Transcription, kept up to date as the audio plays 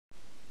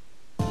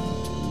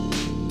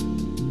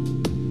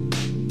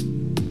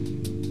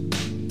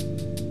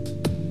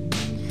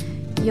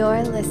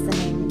You're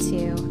listening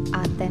to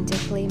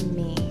Authentically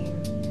Me,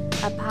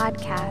 a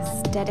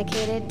podcast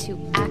dedicated to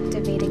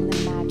activating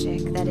the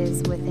magic that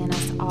is within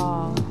us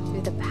all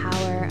through the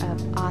power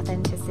of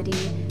authenticity,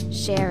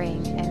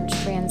 sharing, and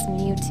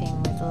transmuting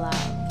with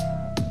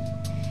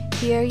love.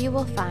 Here you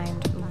will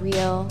find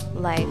real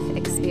life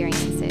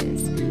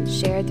experiences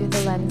shared through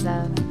the lens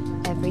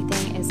of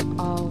everything is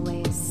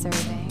always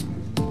serving.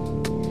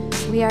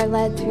 We are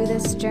led through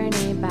this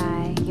journey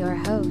by your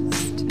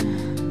host,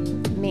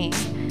 me,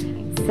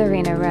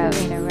 Serena Rose.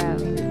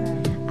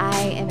 I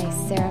am a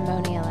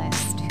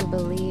ceremonialist who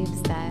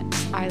believes that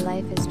our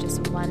life is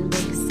just one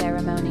big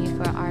ceremony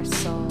for our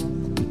soul.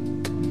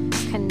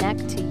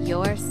 Connect to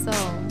your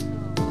soul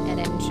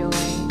and enjoy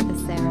the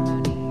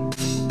ceremony.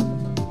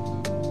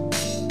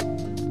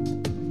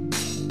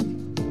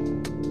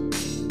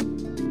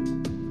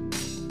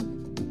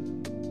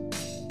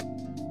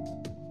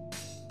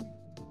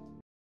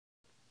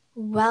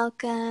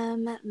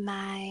 Welcome,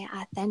 my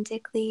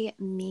Authentically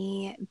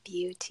Me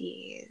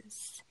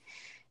beauties.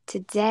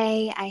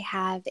 Today I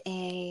have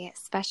a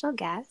special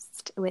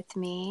guest with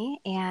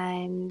me,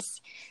 and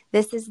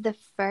this is the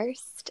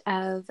first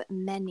of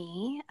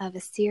many of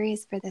a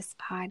series for this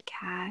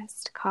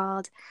podcast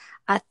called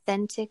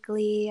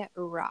Authentically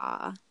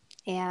Raw.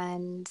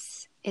 And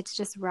it's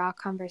just raw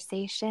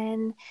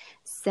conversation,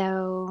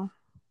 so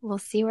we'll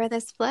see where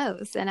this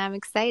flows, and I'm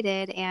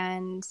excited.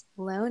 And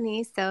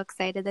Loni, so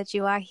excited that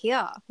you are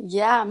here.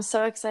 Yeah, I'm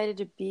so excited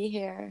to be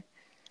here.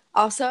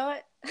 Also,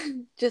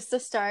 just to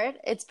start,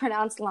 it's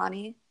pronounced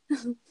Loni.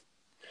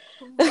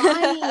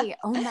 Loni,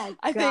 oh my God.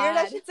 I figured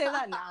I should say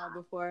that now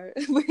before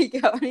we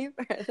go any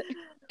further.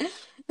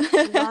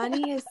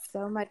 Loni is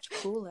so much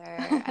cooler.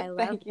 I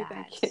love that.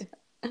 Thank you.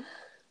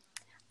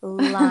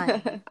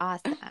 Loni,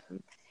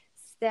 awesome.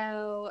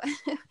 So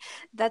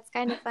that's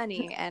kind of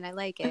funny, and I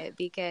like it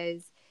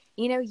because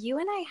you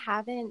and I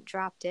haven't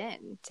dropped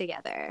in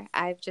together.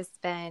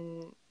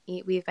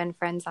 We've been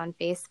friends on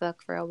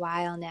Facebook for a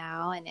while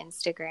now and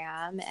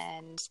Instagram.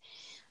 And,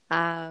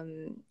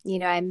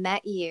 I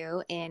met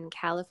you in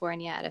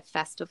California at a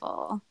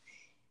festival,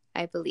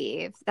 I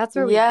believe. That's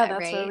where we met,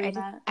 that's right? Where we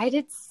met. I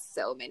did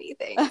so many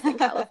things in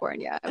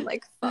California. I'm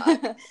like,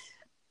 fuck.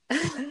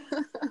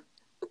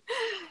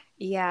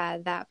 Yeah,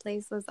 that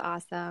place was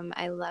awesome.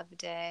 I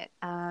loved it.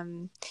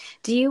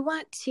 Do you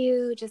want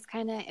to just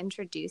kind of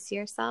introduce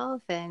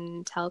yourself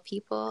and tell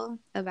people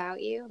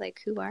about you?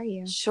 Like, who are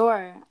you?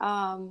 Sure.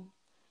 And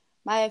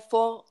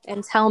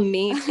tell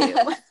me too.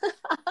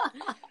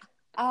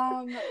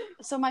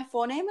 So my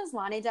full name is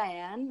Loni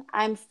Dayan.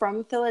 I'm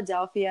from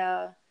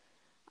Philadelphia.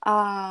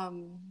 I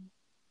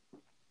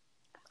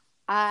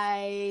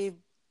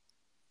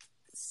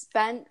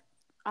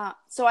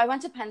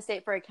went to Penn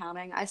State for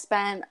accounting. I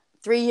spent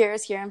 3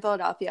 years here in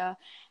Philadelphia,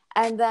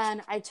 and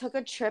then I took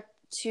a trip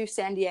to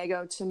San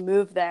Diego to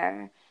move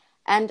there.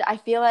 And I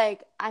feel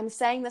like I'm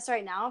saying this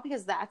right now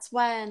because that's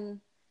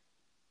when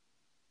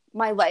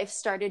my life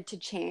started to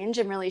change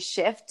and really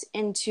shift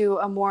into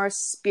a more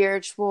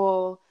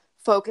spiritual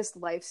focused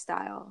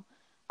lifestyle.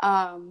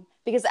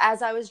 Because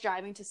as I was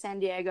driving to San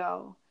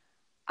Diego,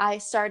 I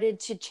started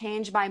to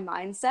change my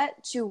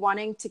mindset to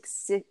wanting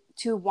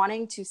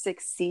to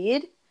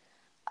succeed,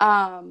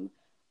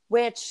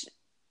 which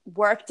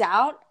worked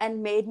out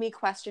and made me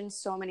question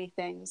so many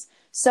things.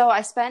 So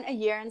I spent a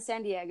year in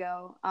San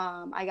Diego.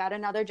 I got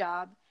another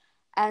job,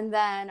 and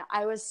then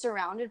I was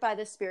surrounded by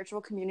this spiritual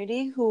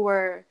community who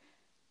were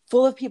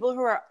full of people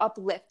who are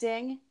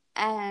uplifting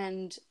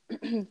and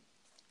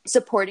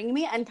supporting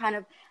me and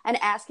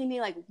asking me,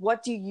 like,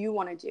 what do you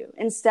want to do,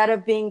 instead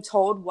of being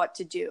told what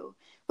to do,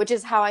 which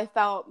is how I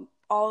felt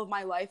all of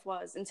my life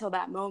was until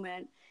that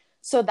moment.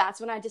 So that's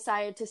when I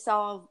decided to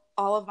sell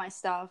all of my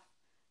stuff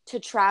to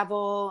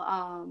travel.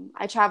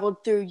 I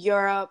traveled through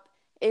Europe,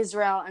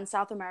 Israel, and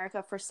South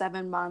America for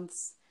 7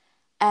 months,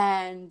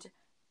 and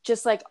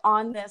just like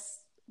on this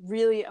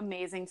really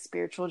amazing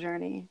spiritual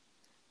journey.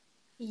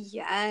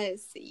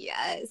 Yes.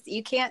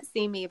 You can't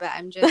see me, but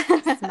I'm just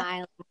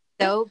smiling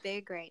so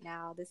big right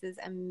now. This is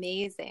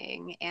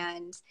amazing.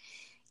 And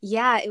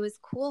yeah, it was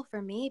cool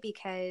for me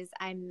because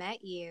I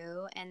met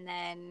you and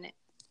then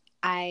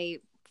I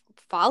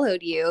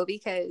followed you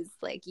because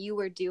like you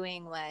were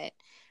doing what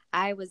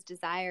I was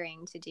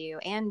desiring to do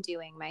and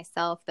doing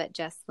myself, but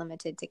just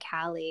limited to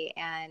Cali.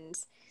 And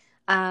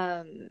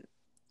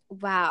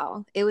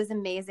wow, it was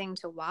amazing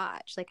to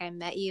watch. Like I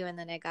met you and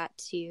then I got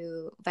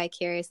to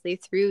vicariously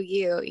through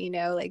you,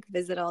 like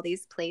visit all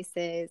these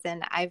places.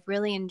 And I've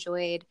really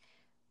enjoyed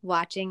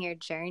watching your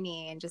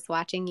journey and just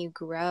watching you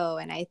grow.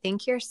 And I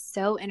think you're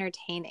so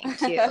entertaining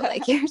too.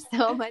 Like you're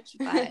so much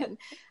fun.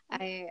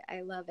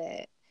 I love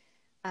it.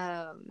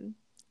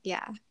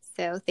 Yeah.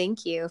 So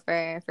thank you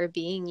for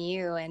being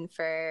you and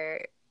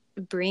for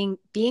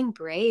being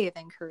brave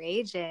and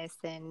courageous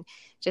and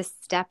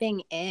just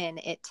stepping in.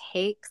 It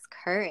takes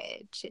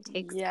courage.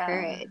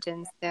 Courage.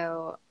 And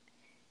so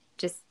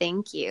just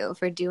thank you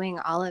for doing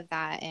all of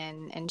that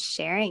and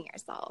sharing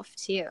yourself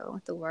too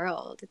with the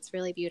world. It's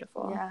really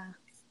beautiful.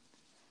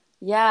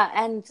 Yeah.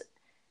 And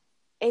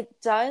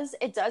it does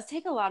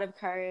take a lot of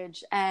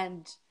courage,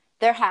 and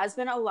there has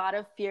been a lot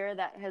of fear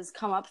that has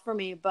come up for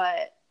me,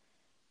 but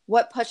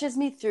what pushes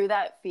me through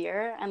that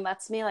fear and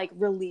lets me like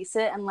release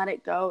it and let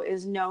it go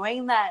is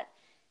knowing that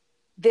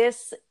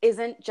this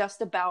isn't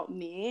just about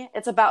me.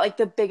 It's about like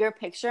the bigger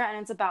picture,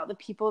 and it's about the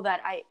people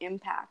that I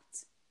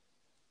impact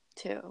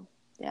too.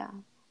 Yeah.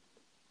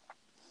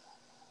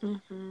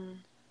 Mm-hmm.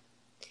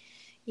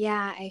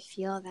 Yeah, I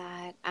feel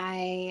that.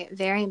 I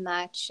very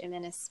much am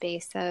in a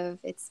space of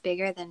it's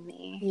bigger than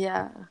me.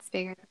 Yeah. It's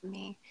bigger than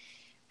me.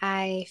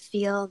 I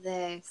feel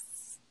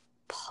this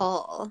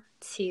pull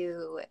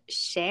to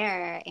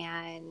share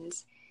and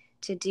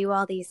to do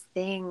all these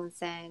things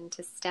and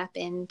to step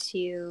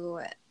into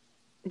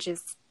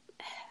just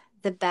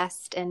the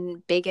best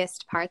and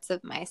biggest parts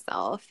of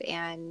myself.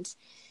 And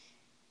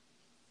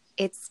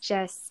it's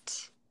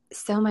just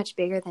so much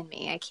bigger than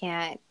me. I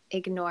can't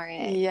ignore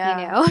it.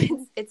 Yeah.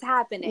 It's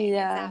happening.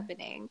 Yeah. It's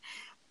happening.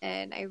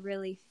 And I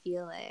really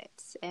feel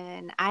it.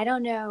 And I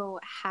don't know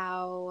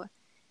how,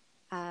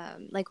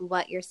 like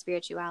what your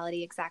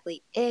spirituality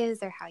exactly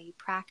is, or how you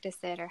practice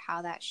it, or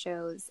how that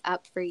shows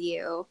up for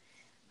you.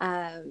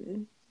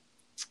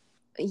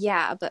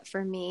 Yeah, but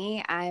for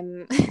me,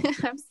 I'm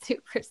I'm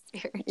super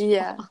spiritual.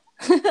 Yeah.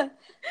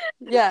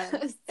 Yeah.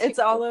 It's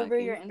all over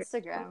your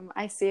Spiritual. Instagram.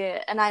 I see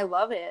it and I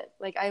love it.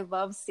 Like I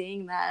love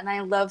seeing that, and I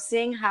love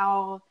seeing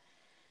how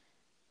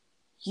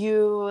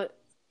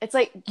it's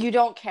like you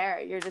don't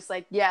care. You're just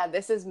like, yeah,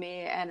 this is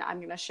me and I'm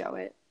going to show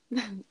it.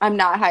 I'm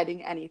not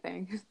hiding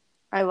anything.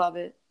 I love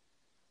it.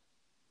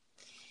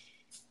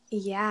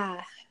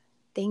 Yeah,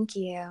 thank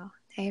you.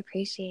 I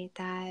appreciate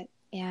that.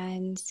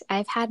 And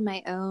I've had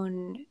my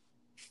own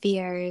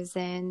fears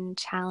and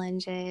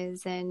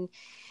challenges, and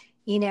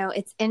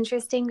it's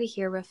interesting to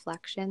hear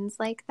reflections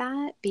like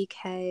that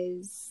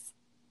because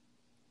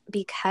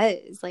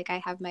like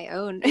I have my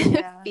own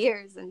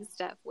fears and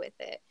stuff with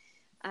it.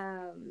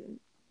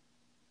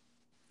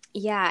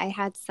 Yeah, I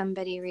had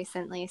somebody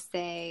recently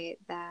say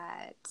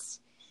that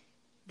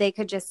they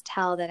could just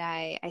tell that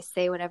I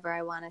say whatever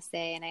I want to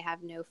say and I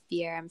have no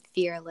fear. I'm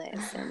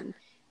fearless. And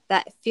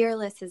that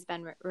fearless has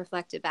been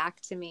reflected back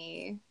to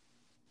me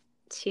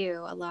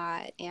too a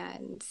lot.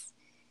 And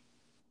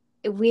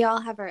we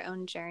all have our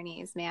own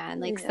journeys, man.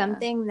 Like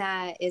something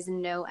that is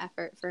no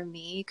effort for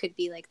me could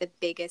be like the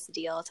biggest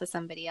deal to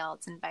somebody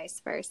else, and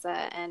vice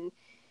versa. And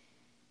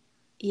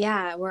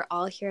yeah, we're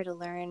all here to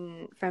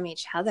learn from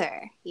each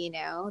other.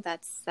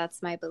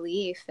 That's my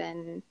belief.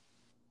 And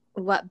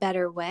what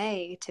better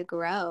way to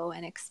grow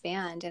and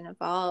expand and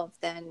evolve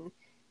than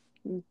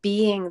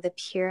being the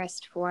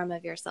purest form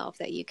of yourself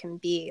that you can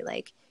be?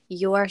 Like,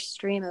 your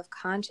stream of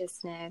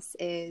consciousness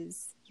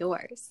is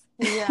yours.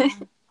 Yeah.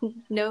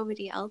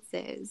 Nobody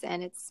else's,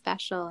 and it's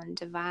special and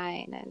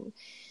divine.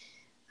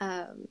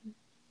 And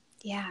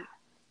yeah.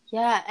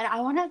 And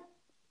I want to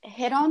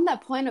hit on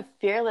that point of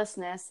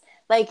fearlessness.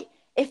 Like,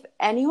 if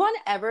anyone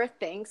ever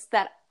thinks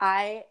that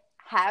I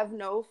have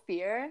no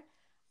fear,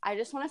 I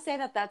just want to say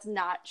that that's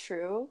not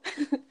true.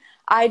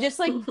 I just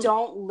like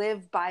don't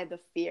live by the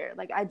fear.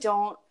 Like I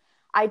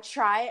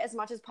try as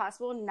much as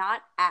possible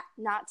not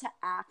to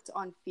act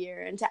on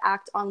fear, and to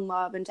act on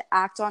love, and to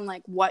act on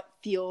like what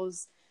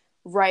feels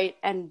right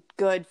and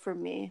good for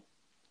me.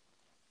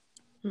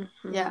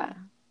 Mm-hmm.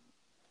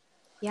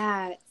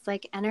 Yeah, it's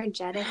like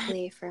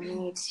energetically for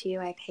me too,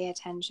 I pay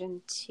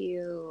attention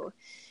to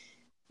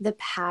the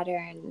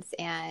patterns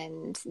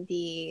and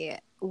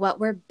what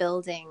we're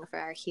building for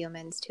our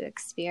humans to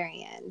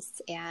experience.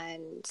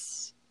 And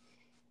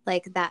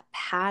like that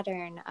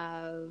pattern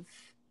of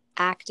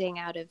acting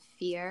out of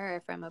fear,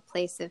 or from a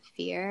place of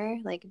fear,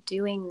 like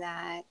doing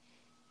that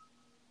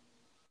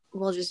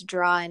will just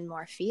draw in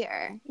more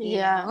fear.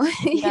 Yeah,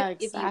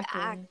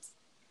 Exactly.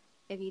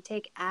 If you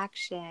take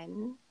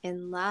action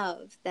in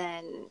love,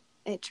 then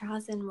it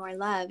draws in more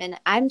love. And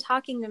I'm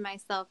talking to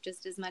myself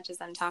just as much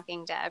as I'm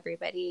talking to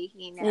everybody,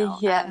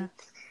 Yeah.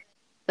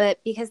 But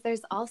because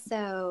there's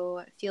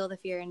also feel the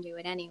fear and do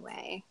it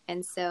anyway.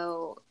 And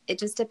so it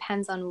just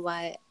depends on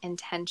what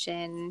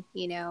intention,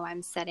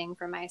 I'm setting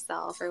for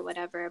myself or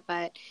whatever.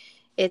 But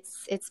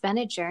it's been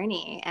a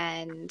journey,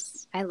 and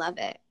I love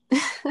it.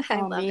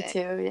 I love me it.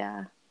 too.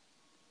 Yeah.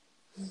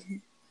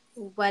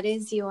 What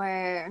is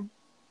your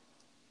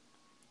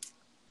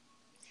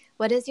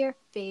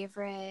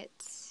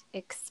favorite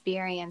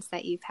experience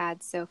that you've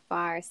had so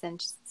far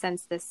since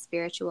this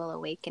spiritual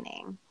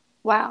awakening?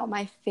 Wow,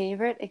 my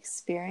favorite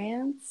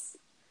experience?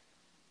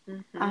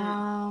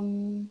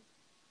 Mm-hmm.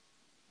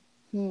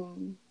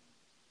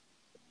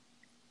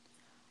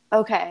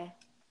 Okay.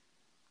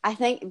 I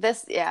think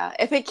this,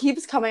 if it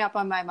keeps coming up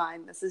on my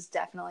mind, this is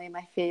definitely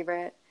my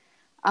favorite.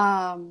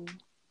 So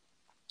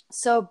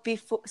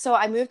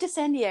I moved to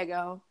San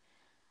Diego.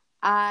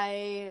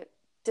 I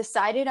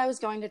decided I was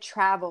going to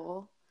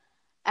travel.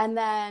 And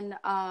then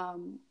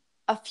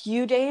a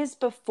few days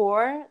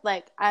before,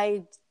 like,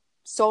 I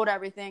sold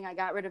everything. I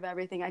got rid of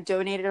everything. I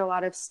donated a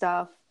lot of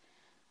stuff.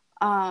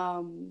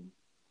 I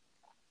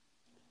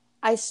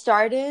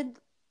started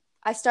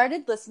I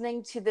started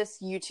listening to this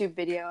YouTube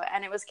video,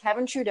 and it was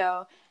Kevin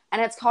Trudeau,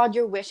 and it's called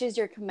Your Wish is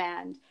Your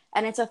Command.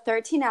 And it's a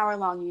 13-hour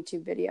long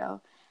YouTube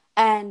video.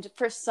 And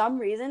for some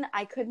reason,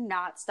 I could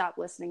not stop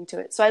listening to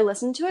it. So I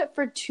listened to it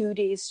for 2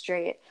 days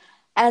straight.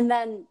 And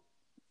then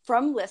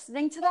from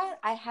listening to that,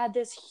 I had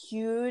this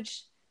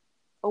huge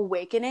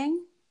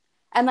awakening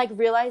and like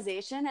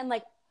realization, and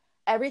like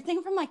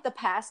everything from like the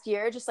past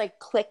year just like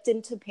clicked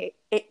into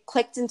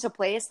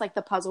place, like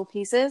the puzzle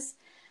pieces.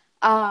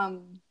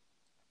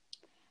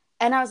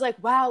 And I was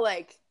like, wow,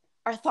 like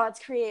our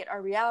thoughts create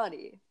our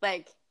reality.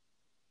 Like,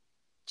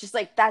 just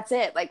like, that's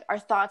it. Like, our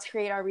thoughts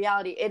create our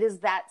reality. It is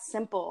that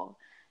simple.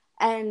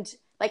 And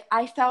like,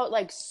 I felt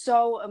like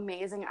so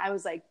amazing. I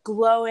was like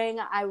glowing.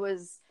 I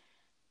was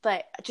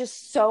like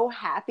just so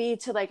happy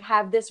to like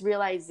have this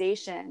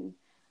realization.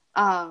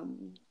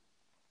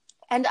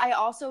 And I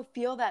also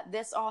feel that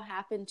this all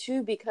happened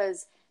too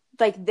because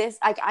like this,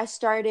 like I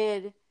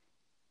started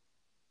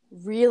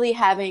really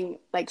having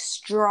like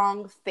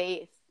strong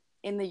faith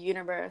in the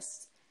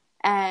universe,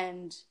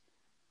 and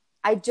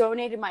I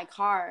donated my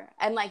car,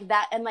 and like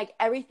that, and like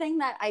everything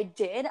that I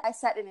did, I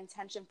set an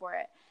intention for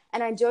it.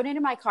 And I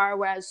donated my car,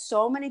 whereas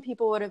so many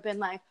people would have been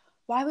like,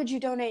 why would you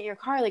donate your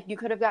car? Like, you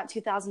could have got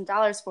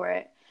 $2,000 for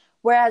it.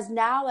 Whereas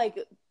now, like,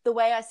 the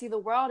way I see the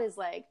world is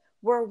like,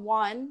 we're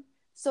one.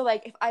 So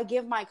like, if I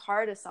give my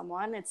car to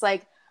someone, it's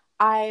like,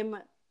 I'm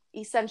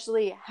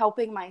essentially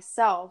helping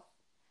myself,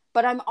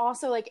 but I'm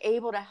also like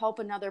able to help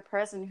another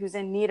person who's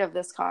in need of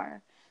this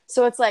car.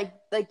 So it's like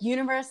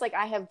universe, like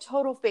I have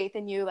total faith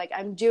in you. Like,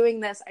 I'm doing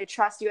this. I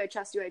trust you. I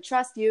trust you. I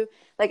trust you.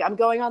 Like, I'm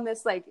going on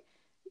this like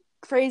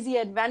crazy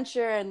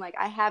adventure, and like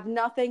I have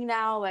nothing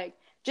now. Like,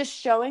 just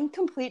showing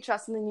complete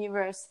trust in the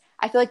universe.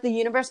 I feel like the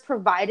universe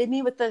provided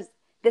me with this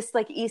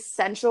like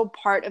essential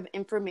part of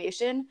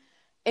information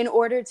in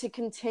order to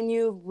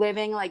continue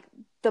living like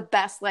the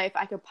best life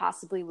I could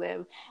possibly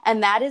live.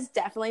 And that is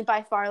definitely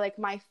by far like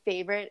my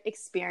favorite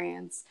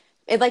experience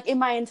like in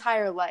my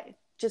entire life,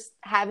 just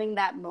having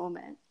that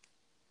moment.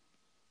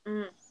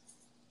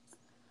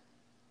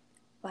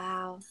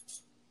 Wow.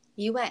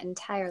 You went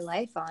entire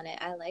life on it.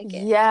 I like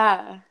it.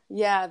 Yeah.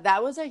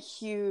 That was a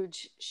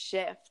huge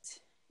shift.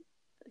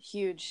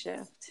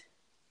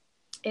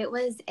 It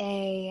was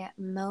a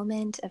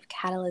moment of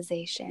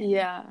catalyzation.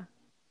 Yeah.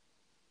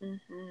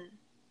 Mm-hmm.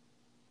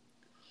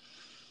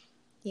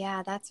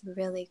 Yeah, that's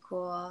really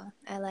cool.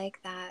 I like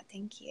that.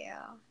 Thank you.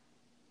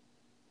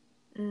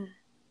 I'm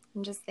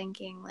just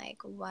thinking,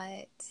 like,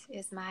 what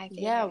is my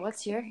favorite? Yeah,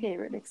 what's your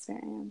favorite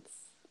experience?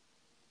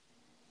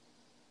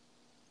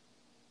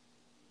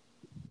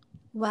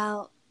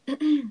 Well,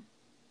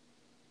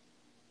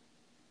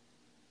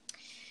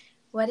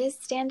 what is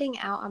standing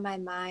out on my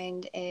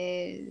mind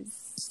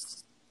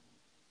is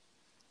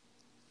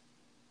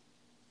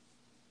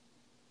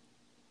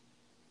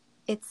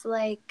it's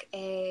like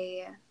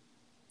a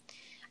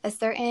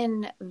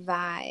certain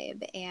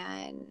vibe,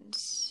 and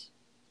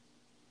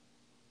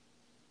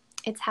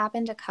it's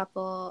happened a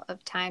couple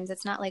of times.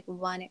 It's not like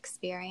one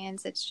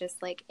experience. It's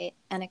just like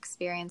an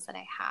experience that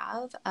I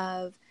have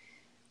of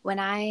when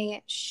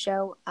I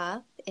show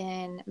up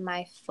in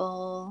my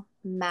full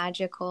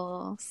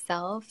magical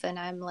self, and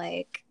I'm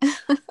like,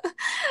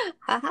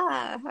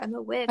 haha, I'm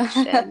a witch,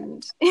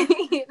 and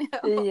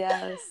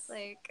Yes,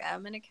 like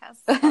I'm gonna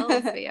cast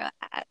spells via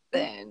that,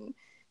 and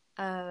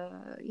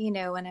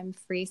when I'm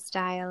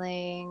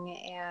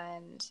freestyling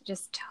and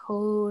just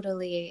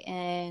totally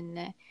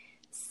in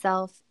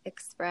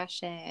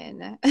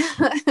self-expression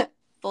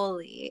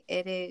fully,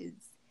 it is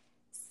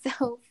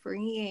so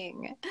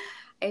freeing.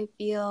 I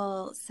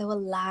feel so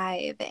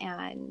alive,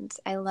 and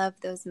I love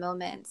those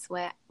moments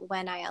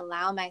when I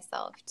allow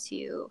myself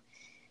to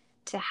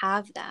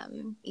have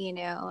them,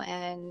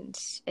 and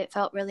it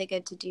felt really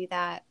good to do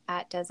that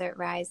at Desert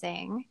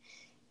Rising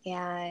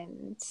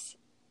and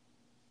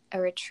a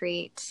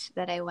retreat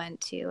that I went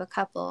to, a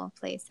couple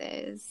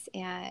places,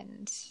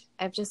 and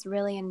I've just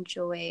really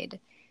enjoyed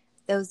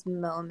those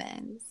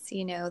moments.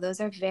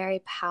 Those are very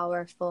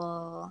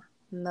powerful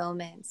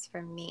moments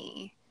for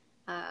me.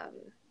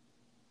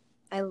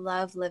 I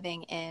love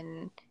living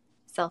in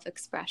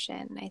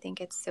self-expression. I think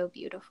it's so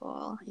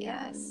beautiful.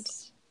 Yes. And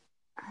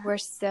we're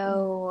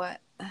so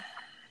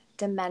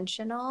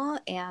dimensional,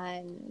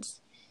 and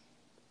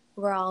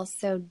we're all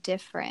so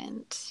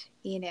different,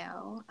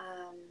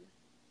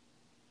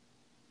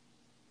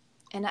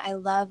 and I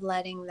love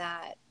letting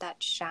that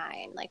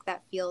shine. Like,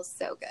 that feels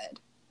so good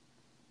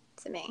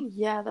to me.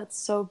 Yeah,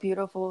 that's so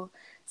beautiful.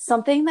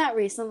 Something that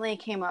recently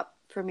came up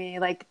for me,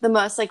 like the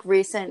most like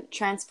recent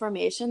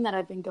transformation that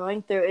I've been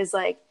going through, is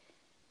like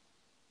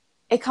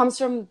it comes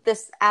from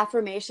this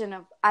affirmation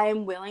of I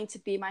am willing to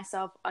be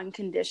myself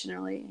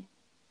unconditionally.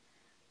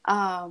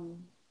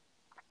 And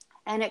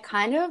it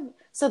kind of,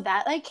 so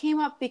that like came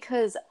up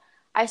because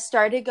I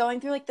started going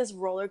through like this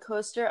roller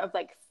coaster of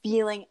like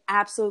feeling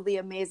absolutely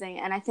amazing,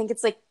 and I think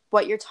it's like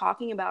what you're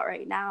talking about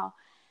right now.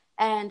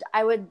 And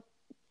I would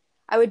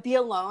be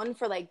alone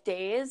for like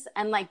days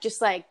and like just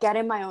like get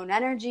in my own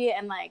energy,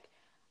 and like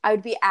I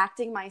would be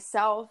acting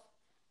myself,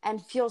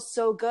 and feel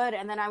so good.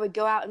 And then I would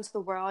go out into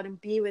the world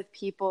and be with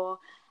people.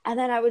 And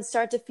then I would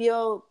start to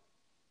feel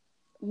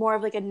more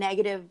of like a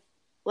negative,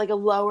 like a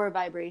lower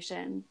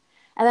vibration.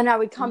 And then I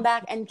would come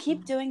back and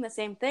keep doing the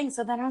same thing.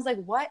 So then I was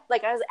like, what?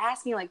 Like, I was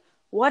asking, like,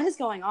 what is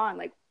going on?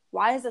 Like,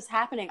 why is this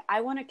happening?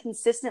 I want to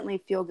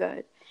consistently feel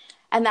good.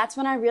 And that's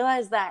when I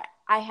realized that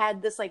I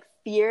had this like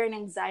fear and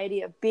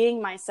anxiety of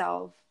being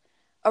myself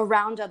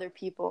around other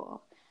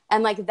people.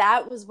 And like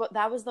that was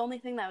the only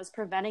thing that was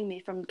preventing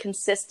me from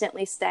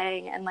consistently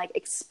staying and like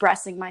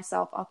expressing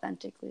myself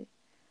authentically.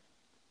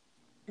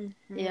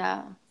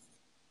 Yeah.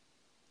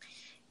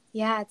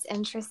 Yeah, it's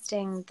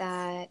interesting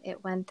that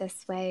it went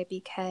this way,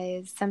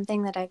 because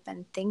something that I've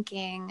been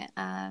thinking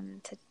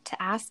to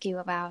ask you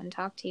about and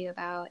talk to you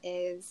about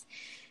is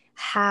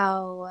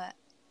how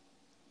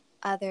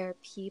other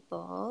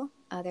people,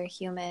 other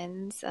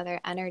humans, other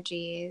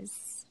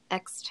energies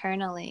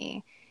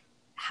externally,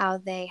 how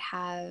they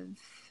have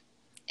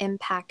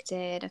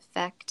impacted,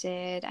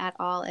 affected at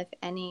all, if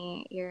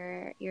any,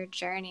 your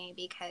journey.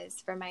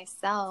 Because for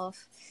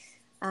myself,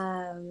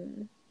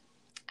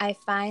 I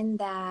find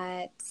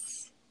that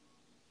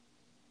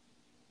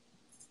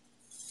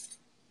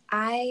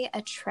I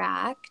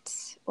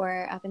attract,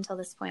 or up until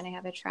this point, I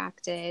have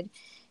attracted,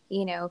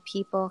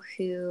 people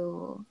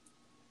who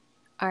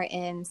are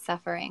in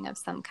suffering of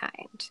some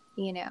kind,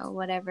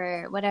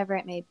 whatever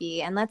it may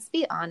be. And let's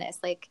be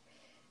honest, like,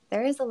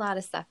 there is a lot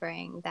of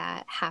suffering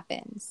that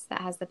happens,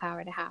 that has the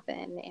power to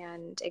happen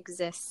and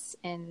exists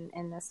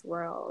in this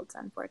world,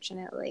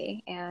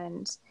 unfortunately.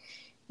 And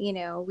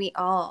we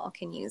all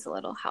can use a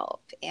little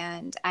help.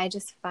 And I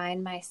just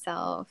find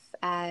myself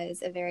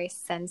as a very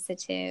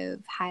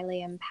sensitive,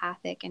 highly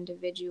empathic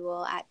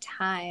individual at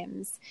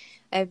times.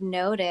 I've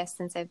noticed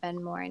since I've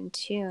been more in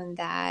tune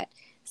that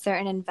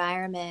certain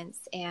environments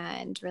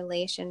and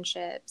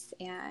relationships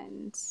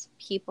and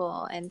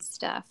people and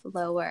stuff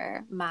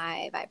lower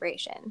my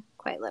vibration,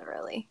 quite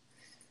literally.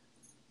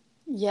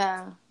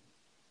 Yeah.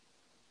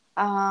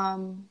 I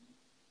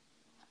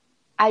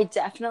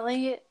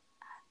definitely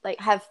like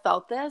have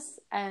felt this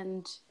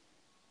and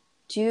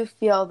do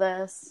feel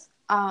this.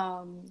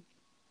 But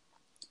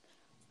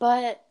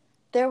I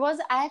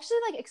actually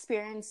like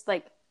experienced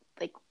like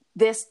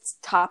this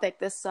topic,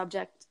 this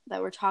subject that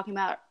we're talking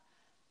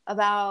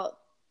about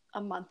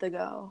a month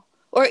ago,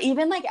 or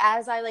even like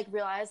as I like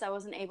realized I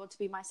wasn't able to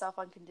be myself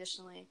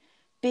unconditionally,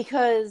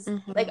 because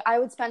like I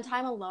would spend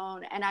time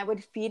alone and I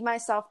would feed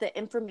myself the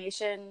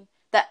information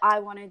that I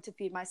wanted to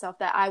feed myself,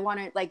 that I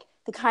wanted, like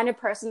the kind of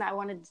person I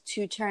wanted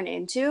to turn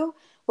into.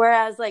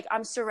 Whereas like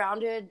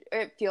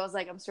it feels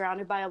like I'm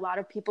surrounded by a lot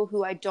of people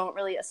who I don't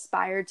really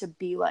aspire to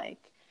be like.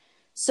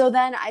 So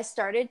then I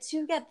started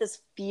to get this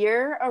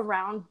fear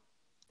about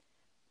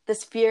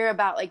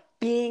like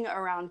being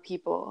around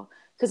people,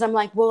 because I'm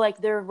like, well, like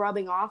they're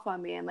rubbing off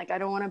on me and like I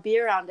don't want to be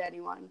around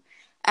anyone.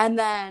 And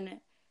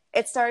then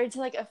it started to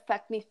like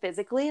affect me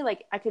physically,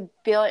 like I could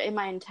feel it in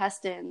my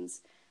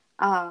intestines.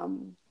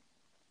 And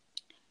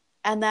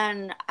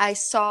then I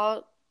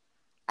saw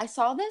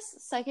this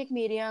psychic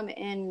medium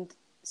in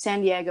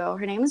San Diego.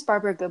 Her name is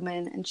Barbara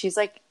Goodman, and she's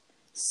like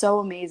so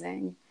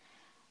amazing.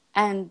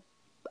 And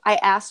I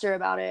asked her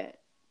about it.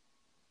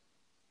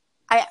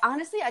 I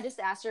just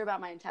asked her about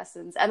my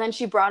intestines, and then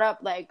she brought up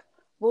like,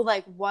 well,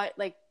 like what,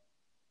 like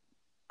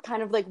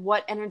kind of like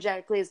what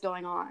energetically is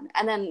going on.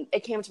 And then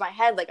it came to my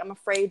head, like, I'm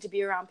afraid to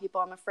be around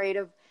people. I'm afraid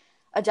of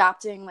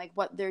adopting like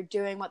what they're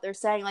doing, what they're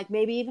saying, like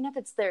maybe even if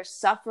it's their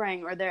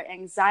suffering or their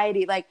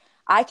anxiety. Like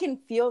I can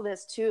feel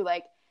this too.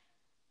 Like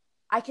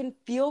I can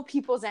feel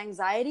people's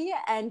anxiety,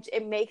 and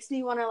it makes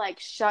me want to like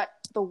shut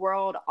the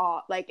world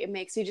off. Like it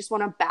makes me just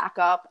want to back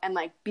up and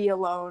like be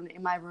alone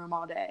in my room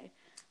all day.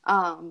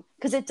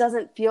 'Cause it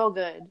doesn't feel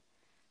good.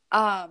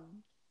 But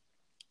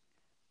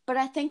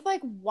I think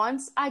like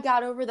once I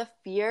got over the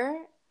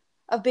fear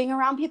of being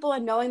around people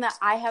and knowing that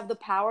I have the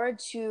power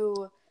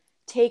to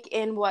take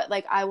in what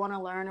like I want to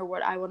learn or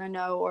what I want to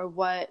know or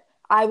what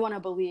I want to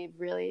believe,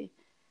 really.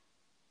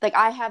 Like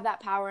I have that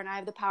power, and I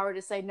have the power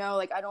to say, no,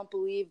 like I don't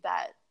believe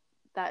that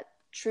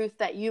truth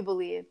that you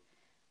believe.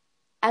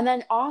 And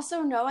then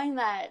also knowing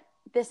that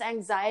this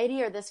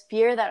anxiety or this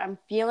fear that I'm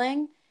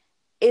feeling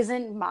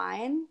isn't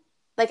mine.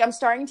 Like I'm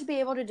starting to be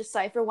able to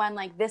decipher when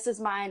like this is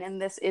mine and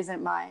this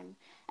isn't mine,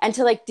 and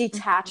to like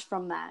detach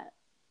from that.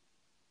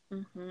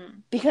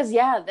 Because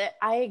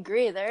I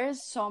agree, there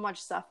is so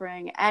much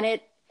suffering, and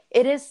it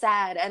is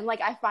sad. And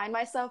like I find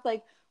myself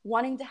like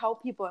wanting to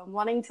help people and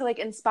wanting to like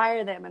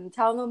inspire them and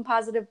tell them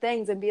positive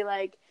things and be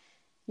like,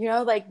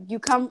 like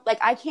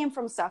I came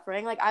from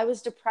suffering. Like I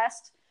was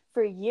depressed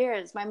for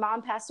years. My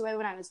mom passed away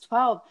when I was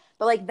 12,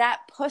 but like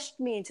that pushed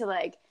me to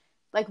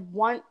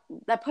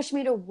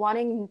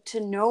wanting to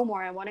know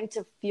more and wanting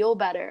to feel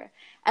better.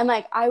 And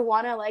like I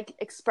want to like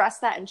express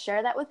that and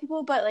share that with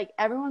people, but like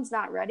everyone's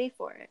not ready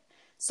for it.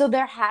 So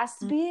there has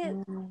to be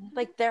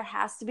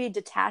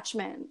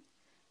detachment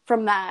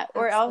from that,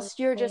 or else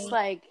you're just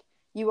like,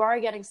 you are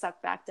getting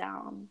sucked back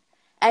down.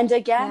 And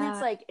again,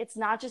 it's like, it's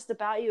not just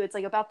about you. It's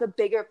like about the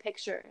bigger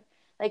picture,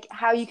 like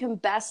how you can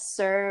best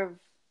serve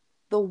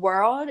the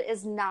world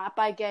is not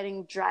by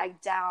getting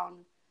dragged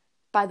down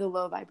by the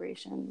low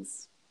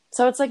vibrations.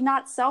 So it's like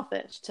not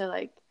selfish to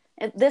like,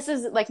 this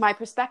is like my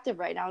perspective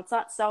right now. It's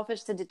not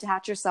selfish to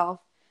detach yourself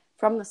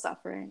from the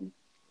suffering.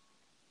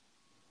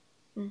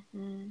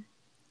 Mm-hmm.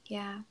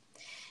 Yeah.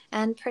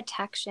 And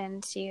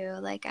protection too.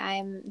 Like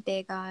I'm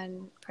big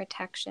on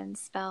protection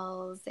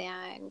spells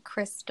and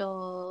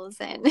crystals,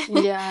 and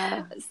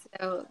Yeah.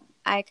 so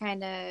I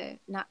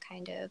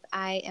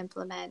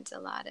implement a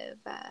lot of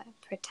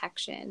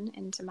protection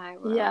into my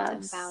world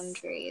and Yes.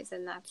 boundaries,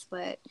 and that's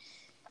what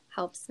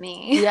helps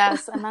me.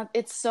 Yes, and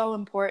it's so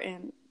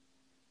important.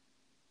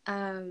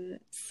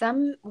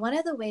 One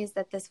of the ways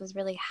that this was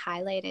really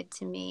highlighted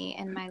to me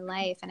in my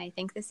life, and I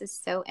think this is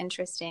so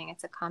interesting,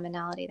 it's a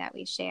commonality that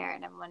we share,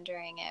 and I'm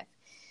wondering if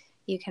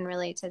you can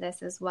relate to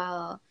this as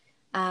well,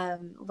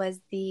 was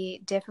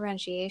the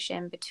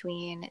differentiation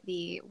between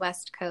the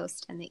West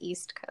Coast and the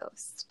East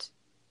Coast.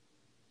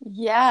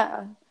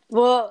 Yeah.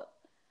 Well,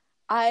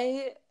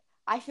 I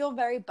feel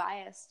very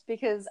biased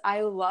because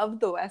I love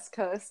the West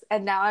Coast,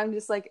 and now I'm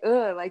just like,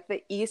 ugh, like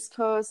the East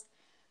Coast,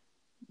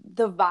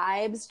 the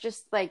vibes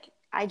just like,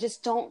 I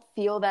just don't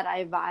feel that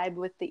I vibe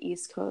with the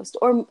East Coast.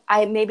 Or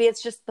maybe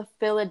it's just the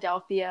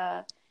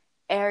Philadelphia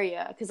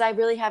area, because I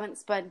really haven't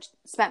spent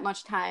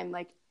much time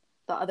like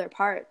the other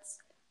parts.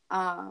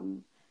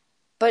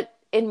 But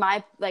in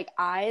my like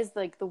eyes,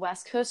 like the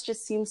West Coast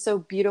just seems so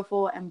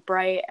beautiful and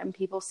bright, and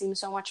people seem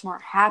so much more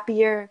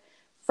happier,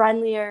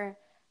 friendlier,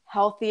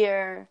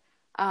 healthier.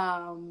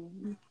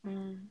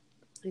 Mm-hmm.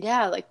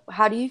 Yeah, like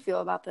how do you feel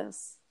about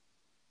this?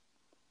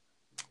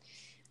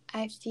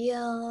 I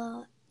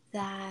feel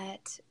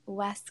that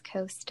West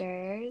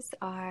Coasters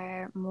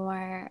are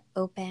more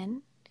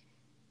open,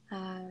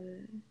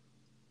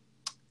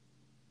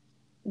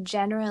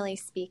 generally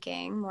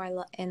speaking,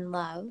 more in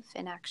love,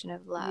 in action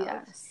of love.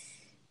 Yes.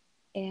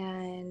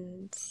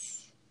 And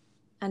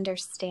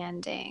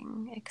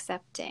understanding,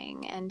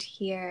 accepting. And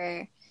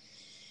here,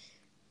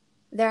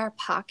 there are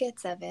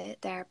pockets of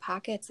it. There are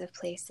pockets of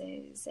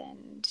places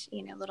and,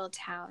 little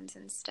towns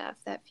and stuff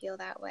that feel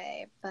that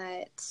way.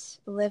 But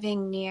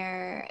living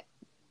near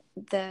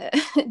the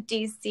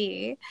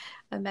DC,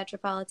 a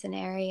metropolitan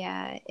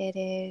area, it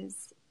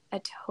is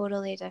a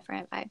totally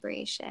different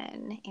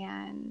vibration.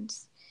 And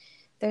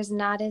there's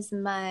not as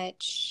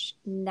much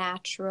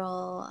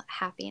natural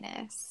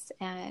happiness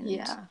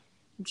and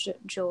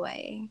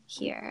joy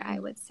here. I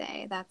would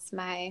say that's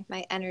my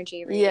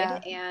energy read. Yeah.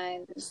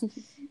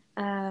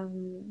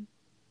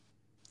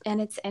 And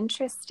it's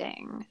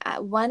interesting.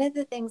 One of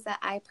the things that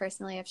I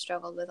personally have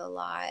struggled with a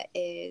lot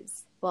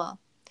is, well,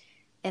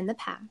 in the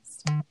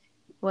past,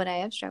 what I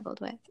have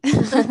struggled with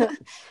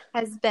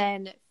has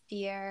been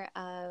fear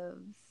of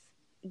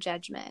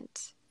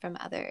judgment from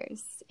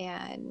others.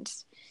 And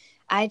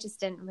I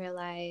just didn't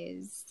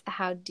realize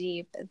how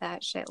deep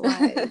that shit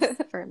was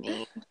for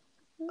me.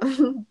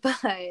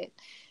 But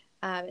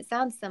it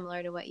sounds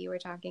similar to what you were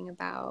talking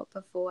about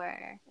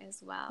before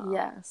as well.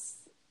 Yes.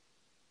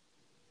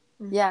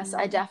 Mm-hmm. Yes,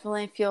 I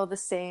definitely feel the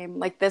same,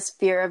 like this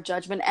fear of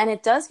judgment. And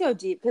it does go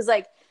deep because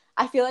like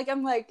I feel like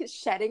I'm like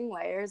shedding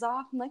layers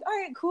off. I'm like, all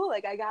right, cool,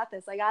 like I got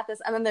this.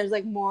 And then there's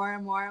like more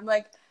and more. I'm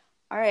like,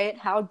 all right,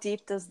 how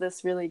deep does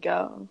this really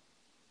go?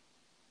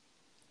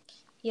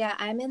 Yeah,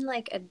 I'm in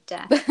like a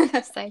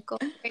death cycle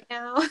right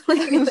now.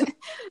 Like,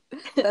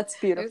 that's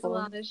beautiful. There's a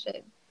lot of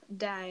shit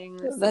dying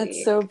this That's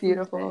week. so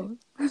beautiful.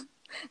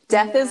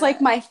 Death is like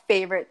my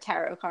favorite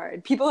tarot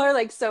card. People are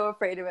like so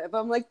afraid of it, but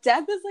I'm like,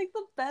 death is like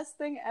the best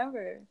thing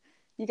ever.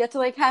 You get to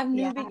like have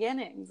new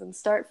beginnings and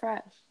start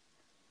fresh.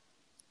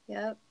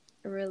 Yep.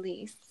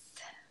 Release.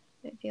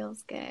 It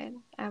feels good.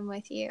 I'm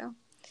with you.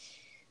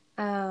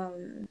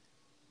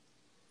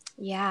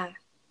 Yeah.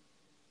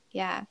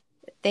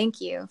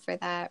 Thank you for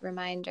that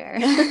reminder.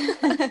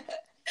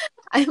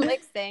 I'm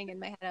like saying in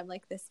my head, I'm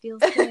like, this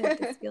feels good.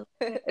 This feels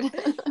good.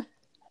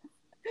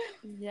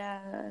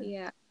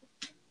 Yeah.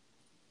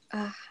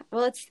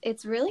 Well,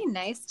 it's really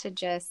nice to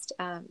just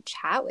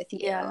chat with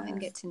you and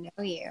get to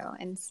know you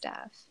and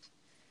stuff.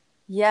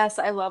 Yes,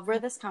 I love where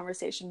this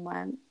conversation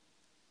went.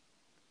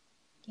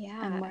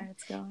 Yeah. And where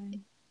it's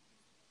going.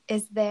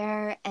 Is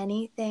there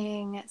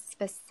anything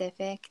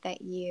specific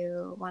that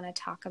you want to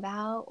talk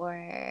about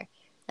or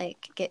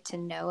like get to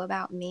know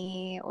about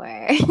me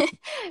or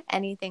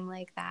anything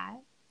like that?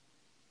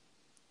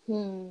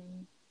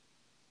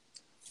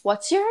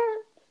 What's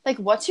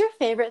your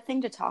favorite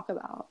thing to talk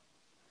about?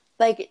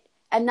 Like,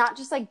 and not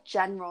just like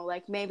general,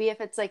 like maybe if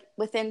it's like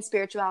within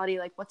spirituality,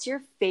 like what's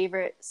your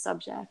favorite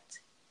subject?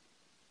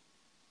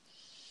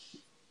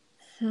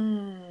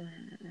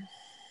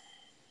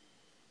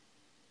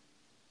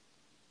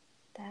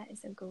 That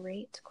is a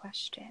great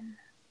question.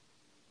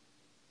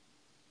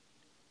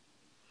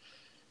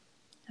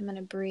 I'm going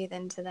to breathe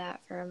into that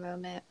for a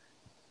moment.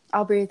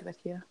 I'll breathe with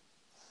you.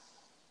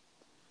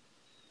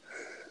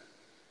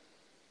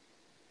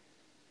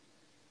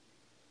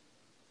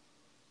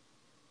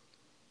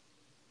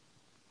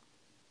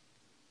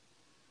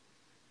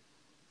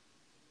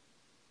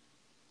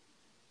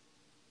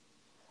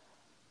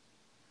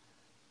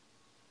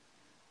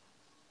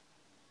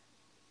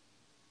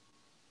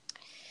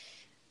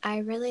 I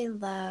really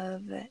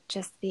love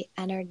just the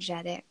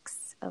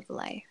energetics of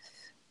life,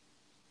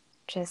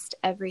 just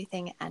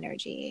everything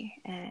energy,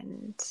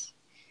 and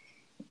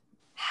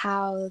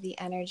how the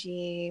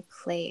energy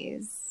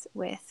plays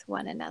with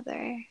one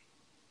another.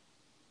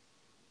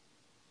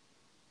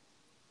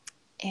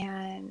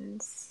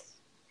 And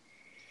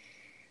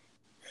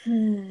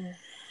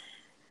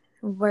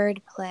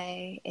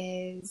wordplay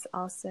is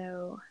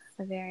also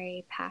a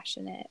very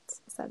passionate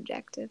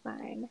subject of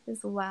mine as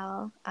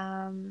well.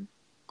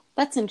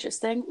 That's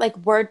interesting. Like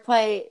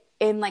wordplay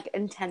in like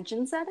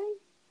intention setting?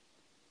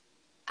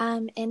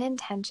 In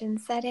intention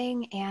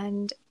setting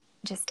and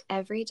just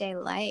everyday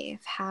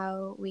life,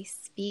 how we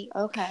speak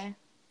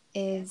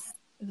is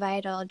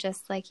vital.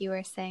 Just like you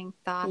were saying,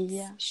 thoughts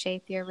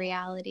shape your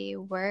reality.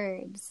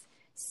 Words,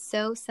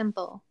 so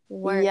simple.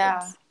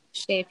 Words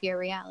shape your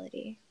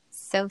reality.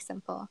 So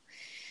simple.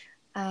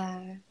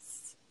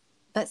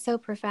 But so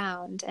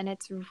profound. And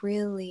it's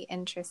really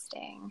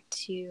interesting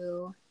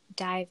to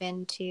dive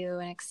into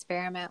and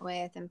experiment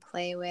with and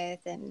play with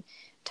and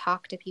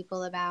talk to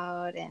people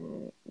about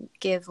and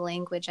give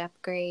language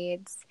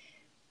upgrades.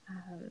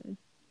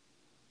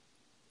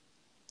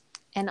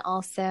 And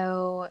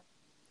also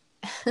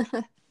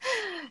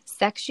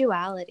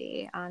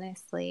sexuality,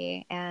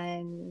 honestly.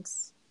 And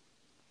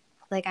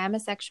like, I'm a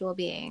sexual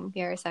being,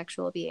 you're a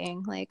sexual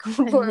being, like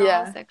we're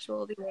all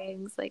sexual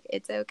beings, like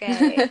it's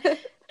okay.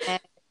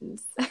 And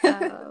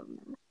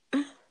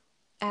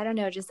I don't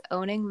know, just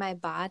owning my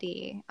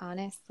body,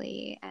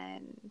 honestly.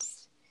 And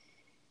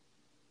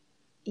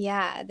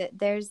yeah,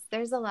 there's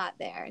a lot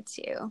there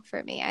too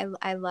for me.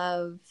 I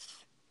love,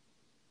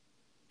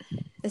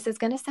 this is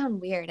going to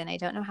sound weird and I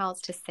don't know how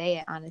else to say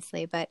it,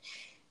 honestly, but,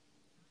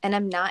 and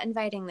I'm not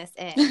inviting this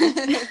in,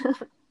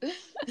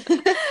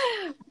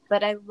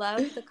 but I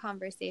love the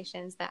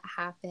conversations that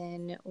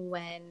happen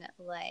when,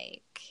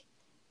 like,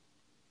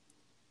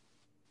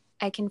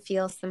 I can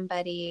feel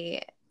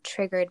somebody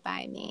triggered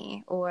by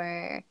me,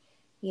 or,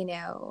 you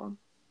know.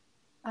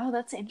 Oh,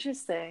 that's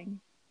interesting.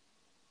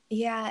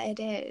 Yeah, it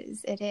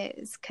is. It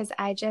is. Because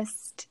I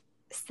just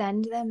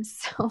send them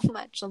so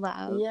much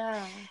love.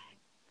 Yeah.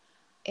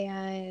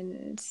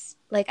 And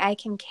like, I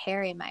can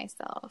carry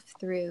myself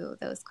through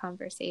those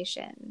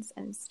conversations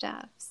and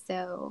stuff.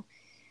 So,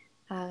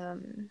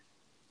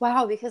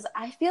 wow, because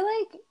I feel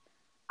like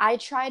I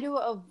try to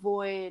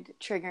avoid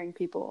triggering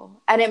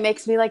people, and it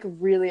makes me like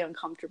really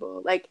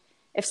uncomfortable. Like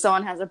if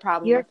someone has a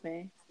problem with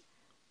me.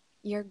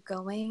 You're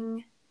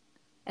going,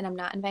 and I'm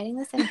not inviting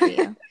this in for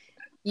you.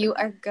 You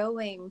are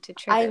going to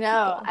trigger I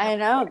know. people. I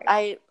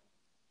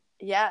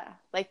know.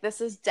 Like this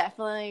is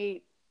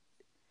definitely,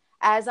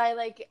 as I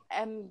like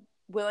am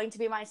willing to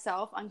be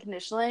myself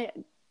unconditionally.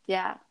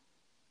 Yeah.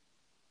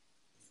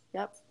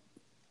 Yep.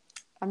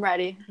 I'm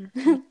ready.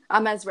 Mm-hmm.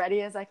 I'm as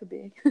ready as I could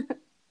be.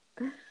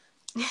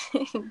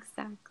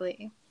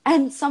 Exactly.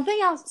 And something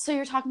else, so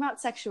you're talking about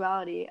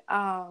sexuality.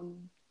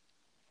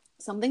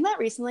 Something that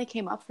recently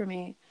came up for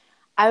me.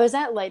 I was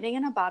at Lightning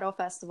in a Bottle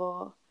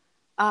festival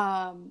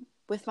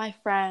with my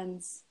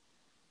friends,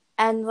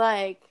 and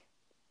like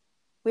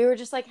we were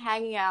just like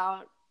hanging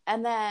out,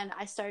 and then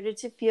I started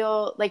to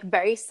feel like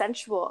very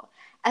sensual,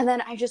 and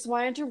then I just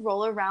wanted to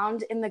roll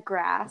around in the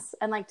grass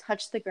and like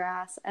touch the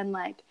grass, and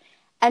like,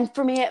 and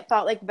for me it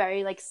felt like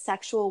very like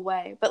sexual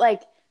way, but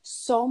like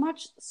so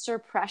much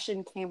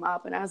suppression came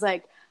up, and I was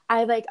like,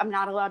 I'm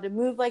not allowed to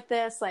move like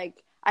this,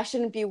 like I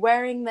shouldn't be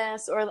wearing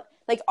this, or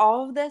like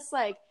all of this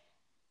like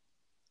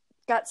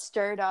got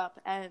stirred up,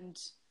 and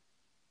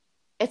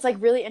it's like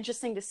really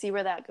interesting to see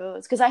where that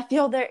goes, because I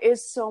feel there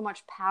is so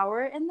much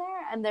power in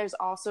there, and there's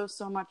also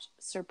so much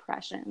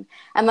suppression,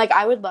 and like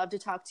I would love to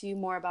talk to you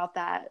more about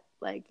that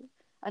like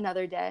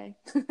another day.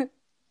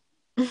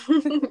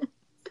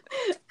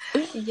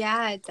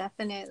 Yeah,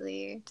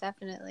 definitely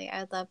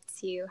I'd love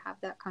to have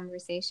that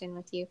conversation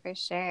with you for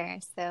sure,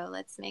 so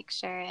let's make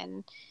sure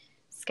and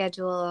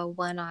schedule a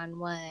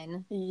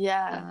one-on-one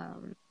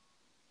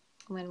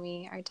when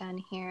we are done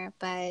here.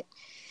 But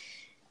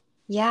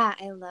yeah,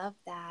 I love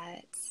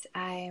that.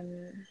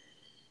 I'm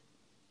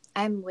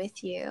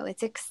with you.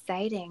 It's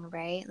exciting,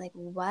 right? Like,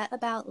 what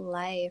about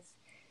life,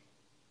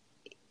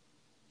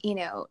 you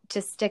know,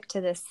 to stick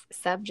to this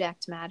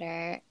subject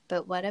matter,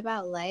 but what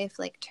about life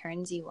like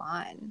turns you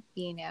on,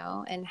 you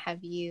know? And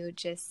have you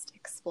just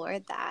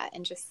explored that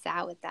and just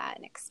sat with that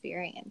and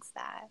experienced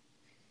that?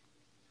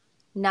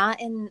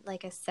 Not in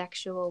like a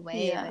sexual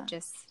way, but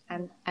just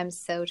I'm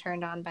so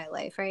turned on by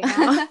life right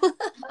now.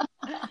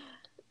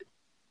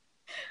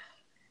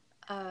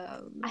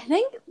 I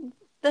think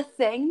the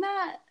thing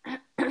that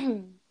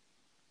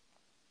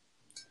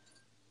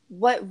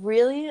what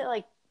really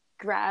like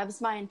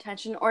grabs my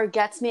attention or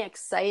gets me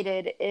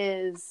excited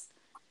is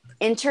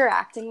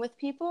interacting with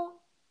people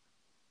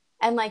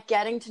and like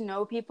getting to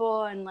know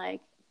people and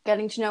like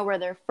getting to know where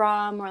they're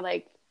from or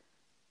like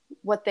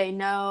what they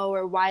know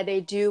or why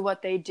they do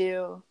what they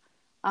do.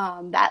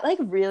 That like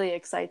really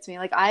excites me.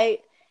 Like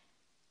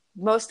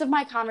most of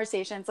my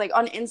conversations, like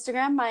on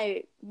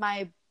Instagram,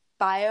 my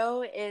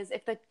bio is,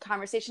 if the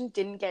conversation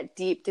didn't get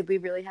deep, did we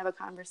really have a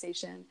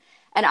conversation?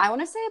 And I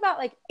want to say about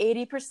like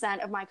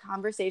 80% of my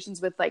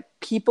conversations with like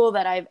people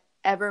that I've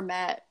ever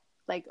met,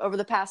 like over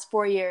the past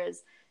 4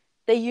 years,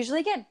 they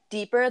usually get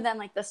deeper than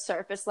like the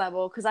surface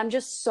level, because I'm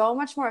just so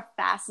much more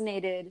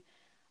fascinated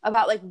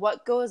about like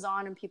what goes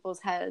on in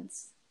people's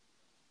heads.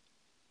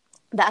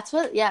 That's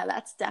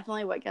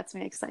definitely what gets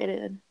me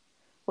excited.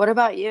 What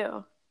about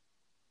you?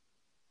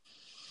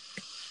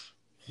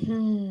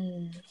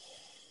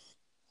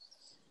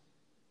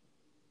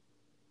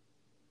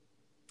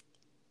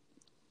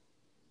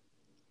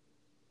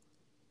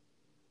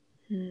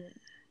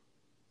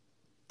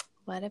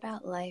 What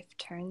about life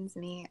turns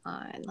me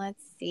on?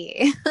 Let's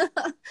see.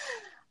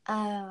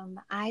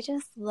 I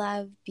just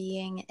love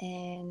being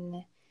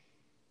in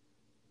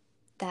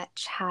that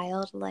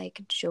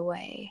childlike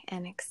joy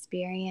and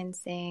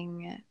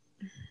experiencing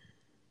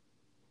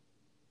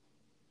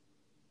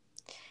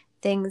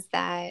things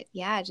that,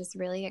 just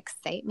really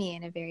excite me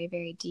in a very,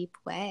 very deep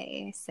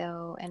way.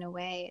 So in a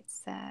way,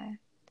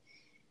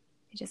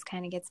 it just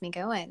kind of gets me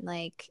going.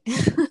 Like,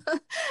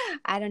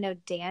 I don't know,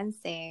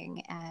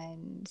 dancing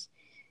and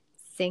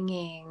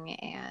singing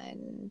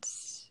and...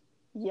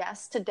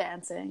 Yes to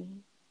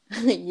dancing.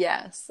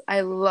 Yes,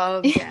 I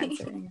love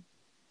dancing.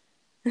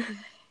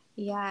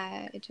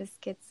 Yeah, it just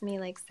gets me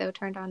like so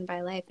turned on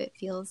by life. It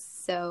feels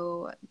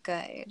so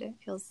good. It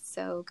feels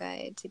so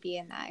good to be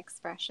in that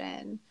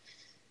expression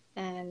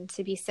and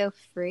to be so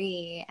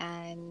free.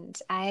 And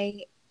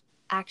I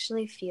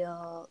actually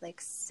feel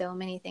like so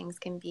many things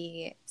can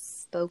be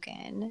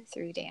spoken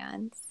through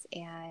dance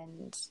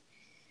and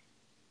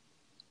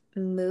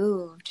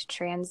moved,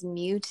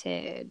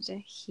 transmuted,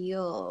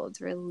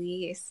 healed,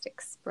 released,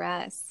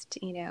 expressed,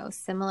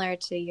 similar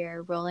to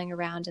your rolling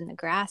around in the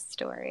grass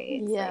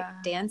story. It's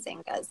like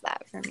dancing does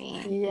that for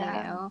me,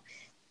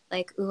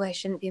 like, ooh, I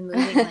shouldn't be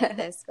moving like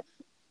this,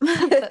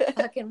 but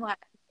fucking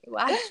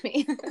watch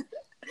me.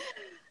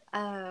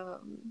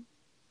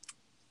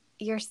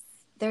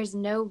 There's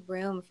no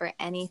room for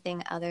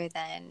anything other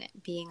than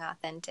being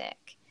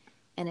authentic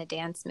in a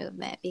dance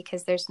movement,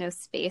 because there's no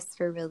space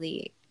for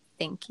really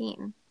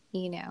thinking.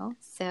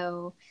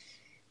 So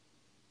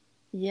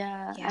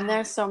and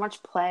there's so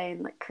much play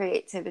and like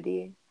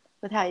creativity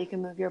with how you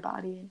can move your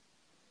body,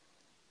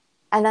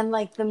 and then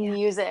like the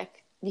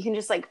music, you can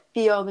just like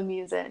feel the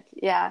music.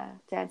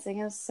 Dancing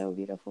is so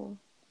beautiful.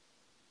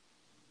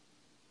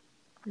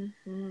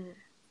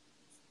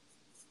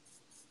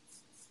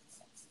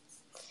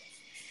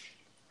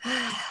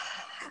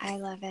 I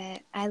love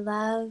it. I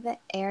love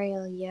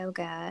aerial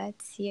yoga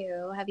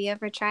too. Have you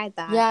ever tried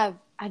that?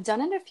 I've done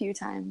it a few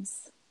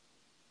times.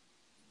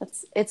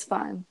 It's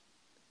fun.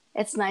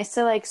 It's nice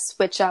to like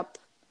switch up,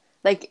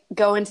 like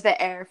go into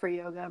the air for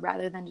yoga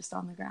rather than just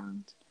on the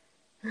ground.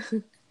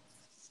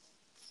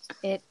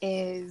 It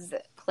is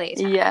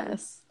playtime.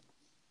 Yes.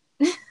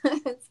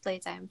 It's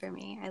playtime for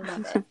me. I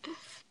love it.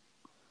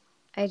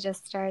 I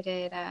just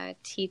started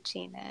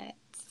teaching it.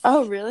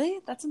 Oh, really?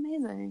 That's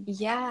amazing.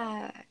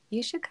 Yeah.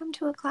 You should come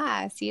to a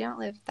class. You don't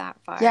live that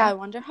far. Yeah, I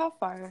wonder how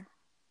far.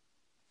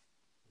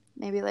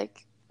 Maybe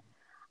like...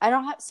 I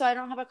don't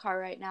have a car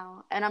right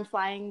now, and I'm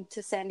flying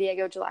to San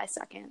Diego July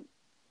 2nd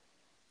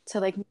to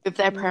like move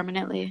there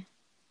permanently.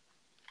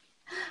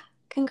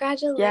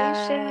 Congratulations.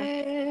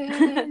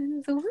 Yeah.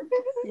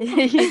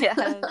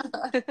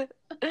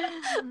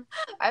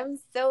 I'm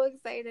so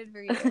excited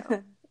for you.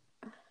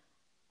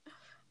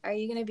 Are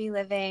you going to be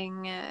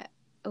living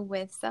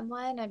with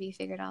someone? Have you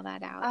figured all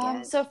that out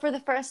yet? So for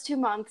the first 2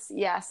 months,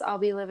 yes, I'll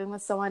be living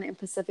with someone in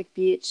Pacific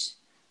Beach,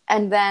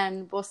 and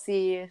then we'll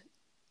see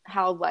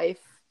how life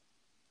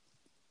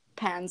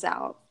pans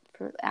out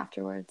for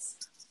afterwards.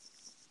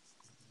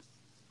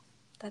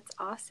 That's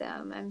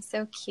awesome. I'm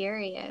so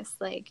curious.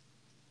 Like,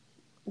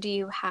 do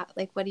you have,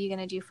 like, what are you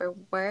going to do for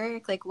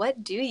work? Like,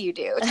 what do you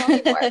do? Tell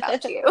me more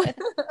about you.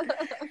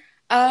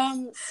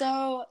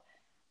 So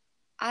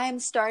I'm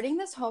starting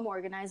this home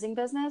organizing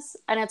business,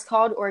 and it's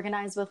called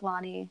Organize with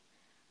Loni.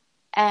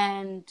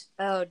 And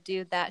oh,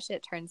 dude, that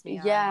shit turns me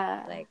on.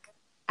 Like,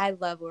 I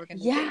love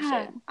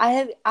organization.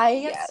 I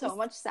get so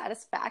much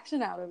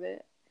satisfaction out of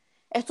it.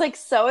 It's like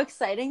so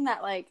exciting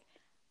that like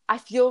I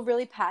feel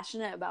really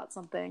passionate about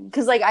something,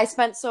 because like I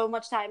spent so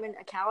much time in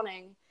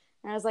accounting,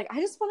 and I was like, I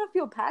just want to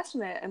feel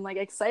passionate and like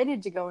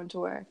excited to go into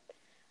work.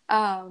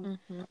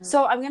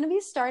 So I'm going to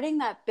be starting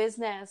that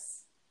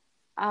business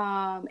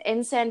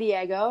in San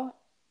Diego,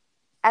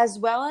 as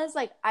well as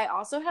like I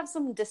also have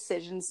some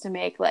decisions to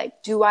make.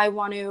 Like, do I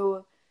want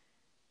to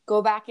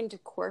go back into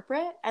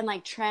corporate and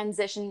like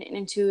transition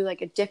into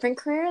like a different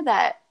career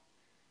that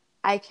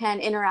I can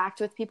interact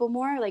with people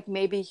more, like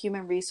maybe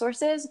human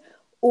resources,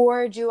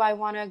 or do I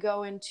want to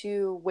go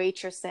into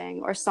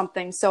waitressing or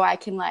something so I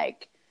can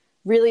like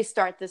really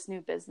start this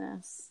new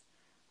business?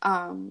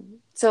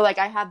 So like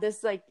I have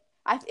this like,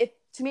 to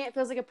me it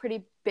feels like a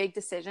pretty big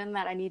decision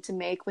that I need to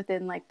make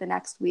within like the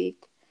next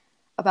week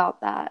about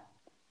that.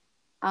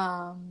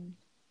 And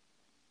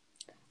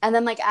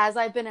then like as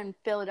I've been in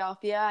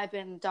Philadelphia, I've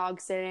been dog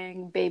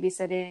sitting,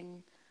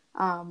 babysitting,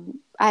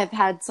 I've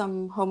had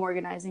some home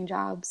organizing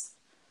jobs.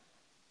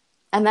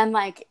 And then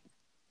like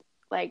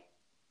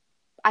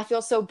I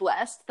feel so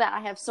blessed that I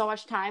have so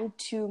much time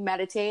to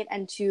meditate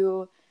and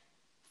to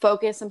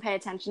focus and pay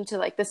attention to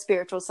like the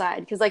spiritual side,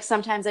 because like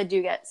sometimes I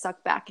do get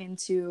sucked back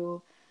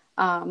into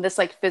this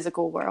like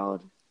physical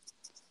world.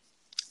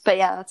 But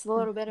yeah, that's a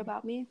little bit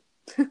about me.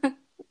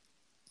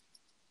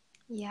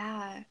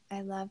 Yeah,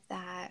 I love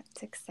that.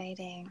 It's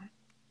exciting.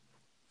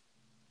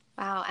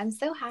 Wow, I'm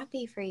so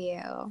happy for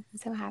you. I'm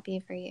so happy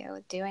for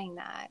you doing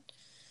that.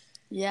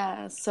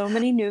 Yeah, so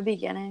many new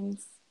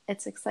beginnings.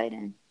 It's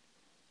exciting.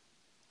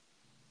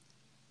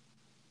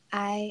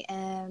 I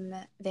am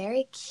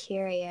very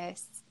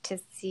curious to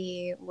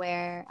see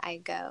where I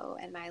go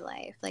in my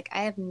life. Like,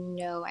 I have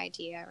no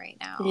idea right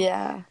now.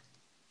 Yeah.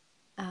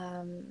 I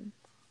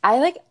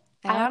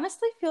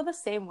honestly feel the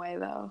same way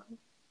though.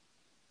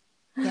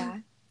 Yeah.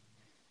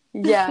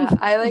 Yeah,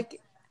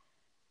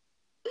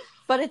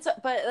 but it's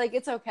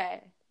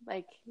okay.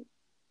 Like,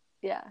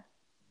 yeah,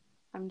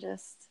 I'm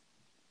just,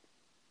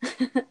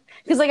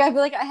 because like I feel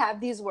like I have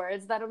these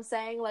words that I'm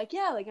saying, like,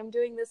 yeah, like I'm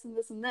doing this and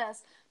this and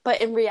this,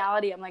 but in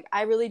reality I'm like,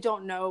 I really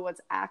don't know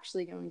what's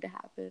actually going to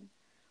happen,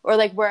 or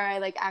like where I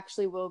like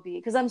actually will be,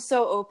 because I'm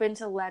so open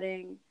to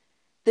letting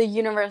the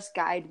universe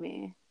guide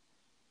me.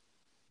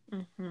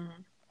 Mm-hmm.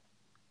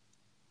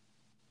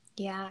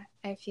 Yeah,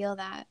 I feel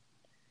that.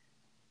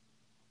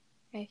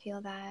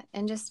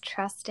 And just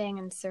trusting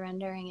and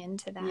surrendering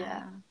into that.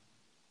 Yeah.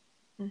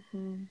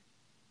 Mm-hmm.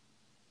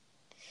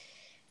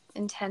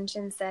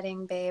 Intention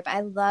setting, babe. I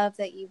love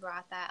that you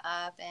brought that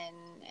up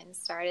and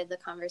started the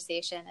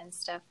conversation and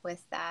stuff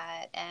with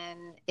that. And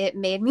it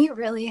made me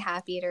really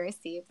happy to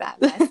receive that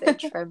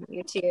message from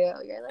you too.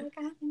 You're like,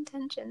 I have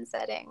intention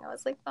setting. I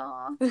was like,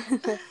 oh,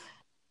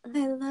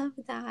 I love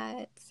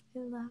that.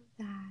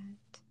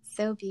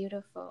 So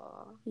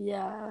beautiful.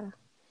 Yeah.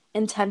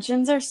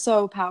 Intentions are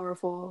so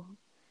powerful.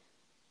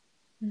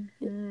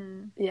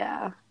 Mm-hmm.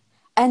 Yeah.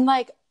 And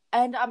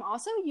I'm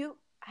also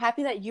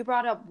happy that you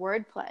brought up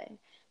wordplay,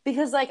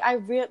 because like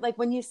like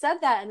when you said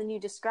that and then you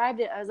described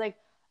it, I was like,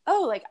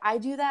 oh, like I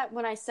do that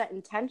when I set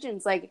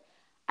intentions. Like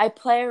I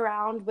play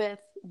around with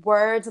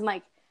words and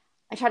like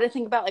I try to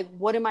think about like,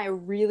 what am I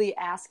really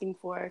asking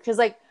for? Because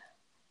like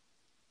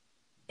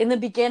in the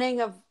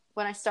beginning of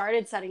when I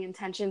started setting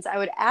intentions, I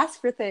would ask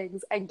for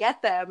things and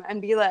get them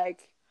and be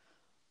like,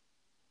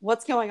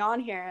 what's going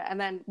on here? And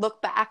then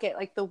look back at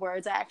like the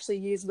words I actually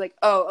use, like,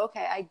 oh,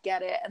 okay, I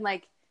get it. And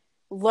like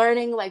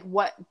learning like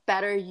what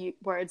better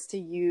words to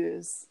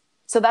use.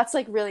 So that's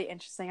like really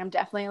interesting. I'm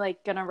definitely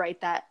like gonna write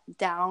that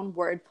down,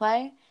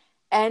 wordplay,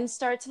 and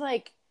start to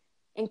like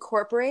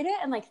incorporate it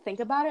and like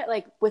think about it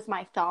like with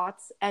my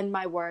thoughts and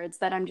my words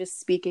that I'm just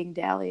speaking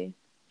daily.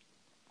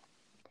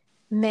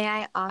 May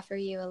I offer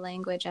you a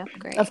language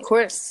upgrade? Of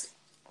course.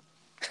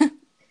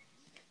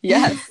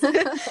 Yes.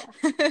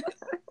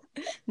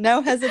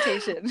 No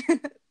hesitation.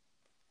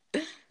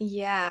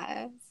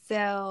 Yeah.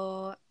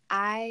 So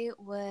I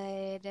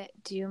would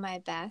do my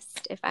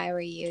best, if I were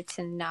you,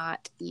 to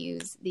not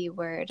use the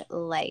word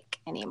like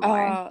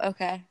anymore. Oh,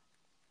 okay.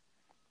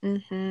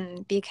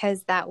 Mm-hmm.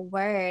 Because that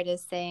word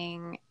is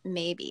saying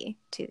maybe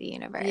to the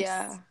universe.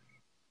 Yeah.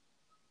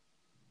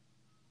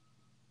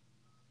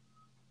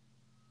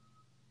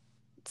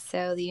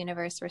 So the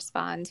universe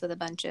responds with a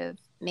bunch of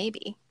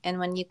maybe. And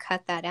when you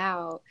cut that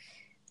out,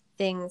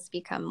 things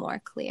become more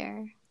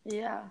clear.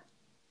 Yeah.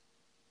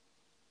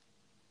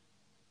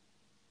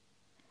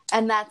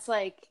 And that's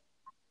like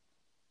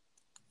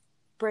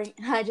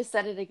I just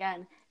said it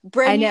again.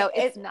 I know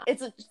it's not.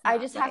 I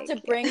just have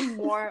to bring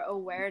more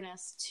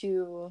awareness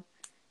to.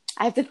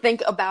 I have to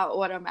think about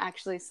what I'm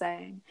actually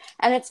saying.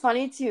 And it's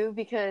funny too,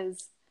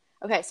 because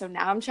okay, so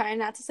now I'm trying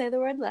not to say the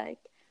word like.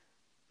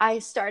 I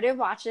started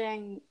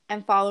watching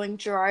and following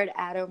Gerard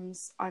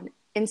Adams on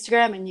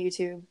Instagram and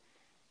YouTube.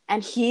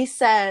 And he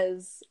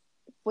says,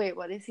 wait,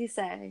 what does he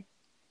say?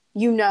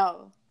 You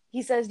know.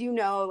 He says you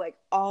know like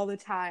all the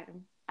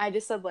time. I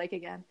just said like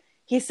again.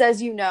 He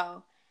says you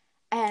know.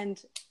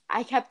 And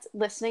I kept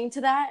listening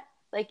to that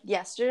like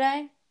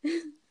yesterday.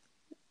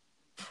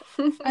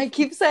 I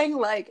keep saying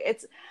like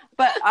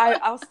but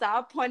I'll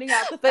stop pointing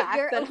out the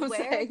fact that I'm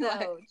saying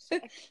though.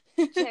 like.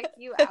 Check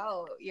you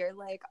out. You're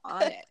like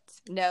on it.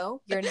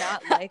 No, you're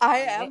not like I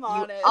am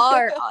on it. You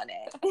are on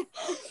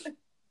it.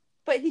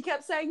 But he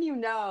kept saying you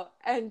know,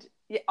 and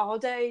all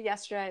day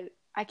yesterday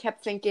I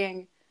kept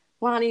thinking,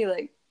 Loni,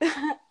 like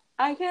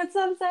I can't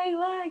stop saying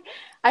like.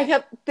 I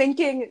kept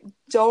thinking,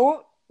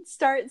 don't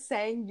start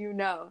saying you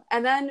know.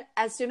 And then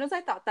as soon as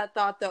I thought that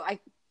thought though, I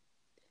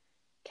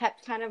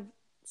kept kind of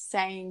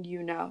saying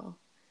you know.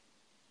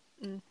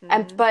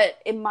 Mm-hmm. But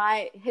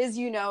his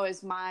you know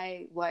is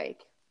my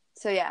like.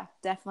 So yeah,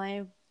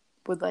 definitely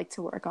would like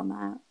to work on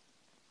that.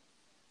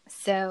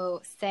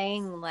 So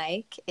saying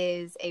like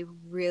is a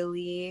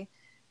really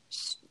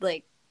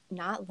like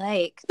not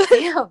like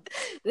damn.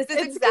 This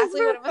is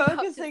exactly what I'm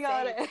focusing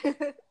on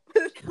it.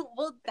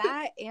 Well,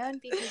 that and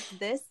because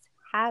this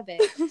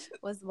habit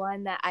was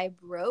one that I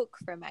broke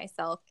for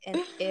myself, and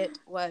it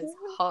was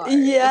hard.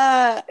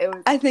 Yeah, it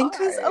was I think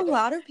because a hard.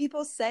 lot of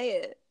people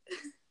say it.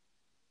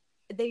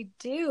 They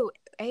do.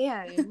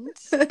 And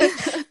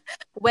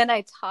when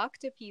I talk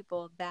to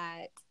people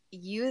that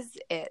use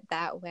it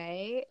that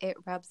way, it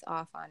rubs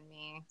off on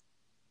me.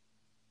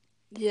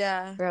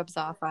 Yeah. Rubs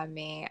off on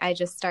me. I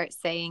just start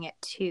saying it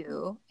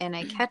too, and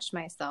I catch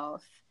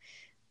myself.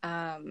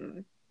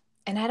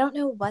 And I don't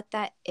know what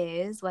that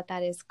is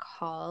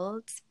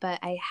called, but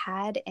I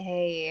had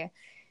a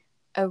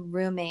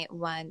roommate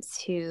once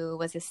who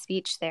was a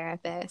speech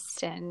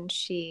therapist, and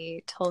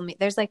she told me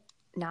there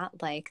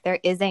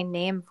is a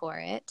name for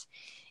it.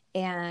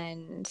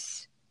 And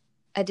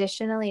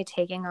additionally,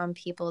 taking on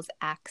people's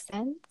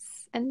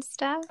accents and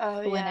stuff.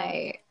 When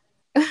I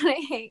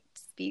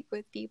speak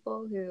with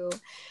people who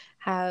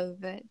have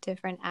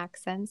different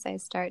accents, I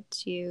start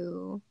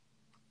to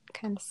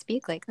kind of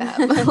speak like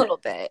them a little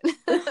bit.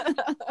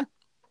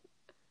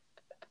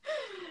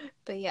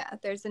 But yeah,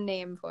 there's a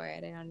name for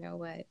it. I don't know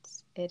what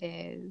it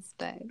is,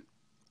 but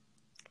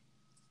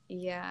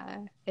yeah,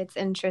 it's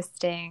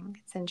interesting.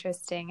 It's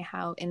interesting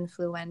how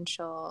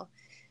influential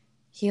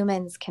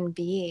humans can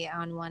be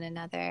on one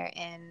another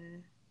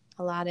in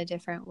a lot of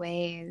different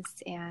ways.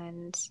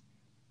 And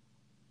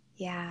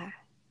yeah,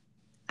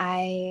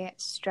 I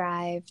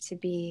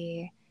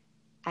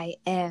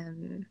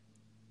am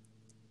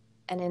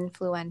an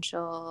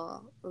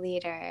influential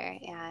leader,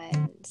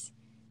 and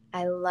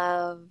I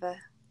love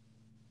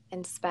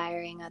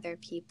inspiring other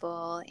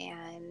people,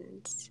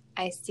 and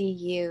I see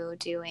you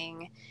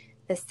doing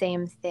the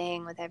same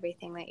thing with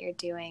everything that you're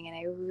doing, and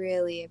I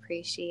really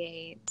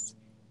appreciate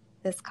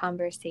this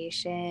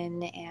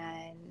conversation,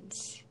 and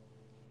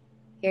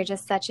you're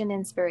just such an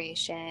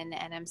inspiration,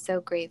 and I'm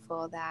so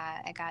grateful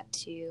that I got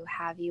to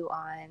have you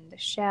on the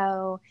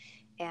show.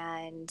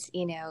 And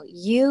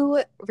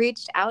you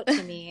reached out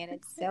to me, and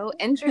it's so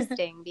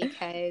interesting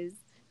because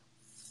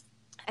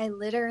I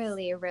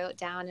literally wrote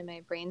down in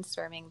my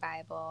brainstorming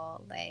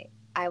Bible, like,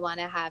 I want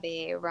to have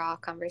a raw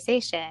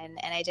conversation,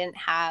 and I didn't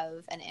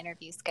have an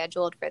interview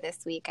scheduled for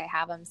this week. I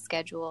have them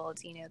scheduled,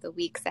 the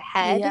weeks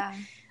ahead. Yeah.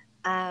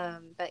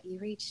 But you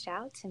reached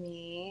out to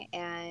me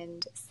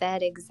and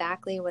said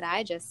exactly what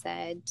I just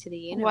said to the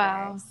universe.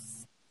 Wow.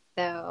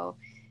 So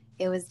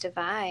it was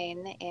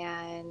divine,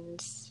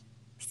 and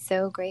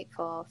so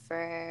grateful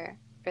for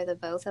the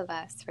both of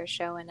us for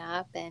showing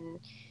up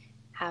and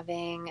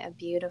having a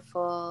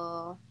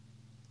beautiful,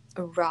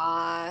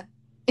 raw,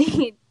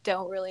 you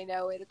don't really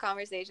know where the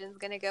conversation's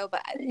going to go,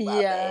 but I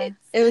love it.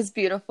 It was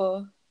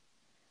beautiful.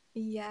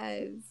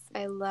 Yes,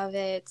 I love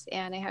it.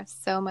 And I have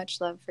so much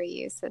love for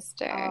you,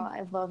 sister. Oh,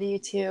 I love you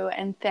too.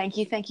 And thank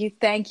you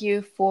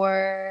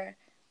for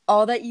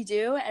all that you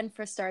do, and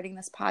for starting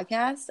this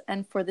podcast,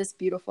 and for this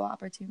beautiful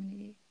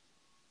opportunity.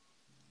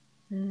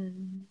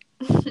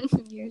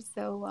 You're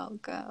so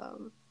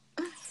welcome.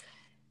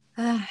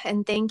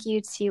 And thank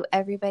you to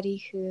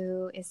everybody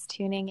who is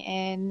tuning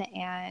in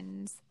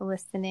and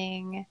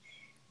listening.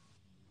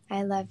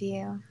 I love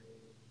you.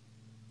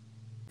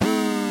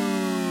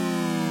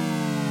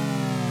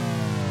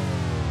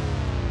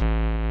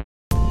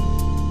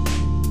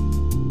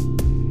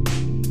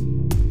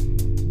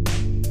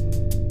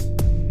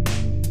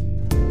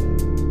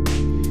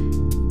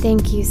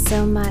 Thank you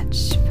so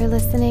much for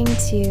listening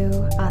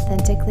to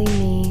Authentically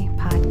Me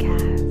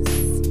podcast.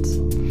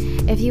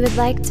 If you would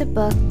like to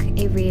book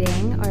a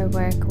reading or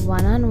work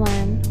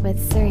one-on-one with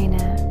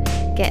Serena,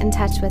 get in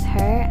touch with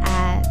her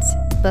at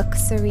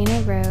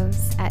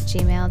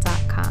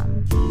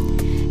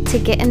bookserenarose@gmail.com. To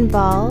get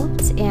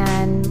involved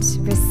and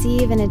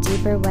receive in a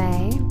deeper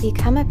way,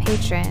 become a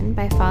patron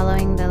by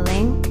following the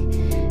link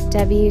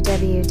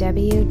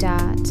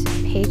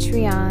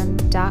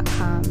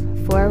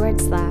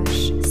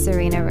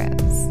www.patreon.com/Serena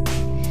Rose.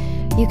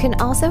 You can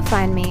also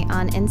find me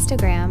on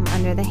Instagram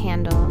under the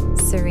handle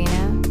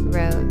Serena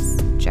Rose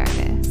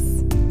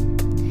Jarvis.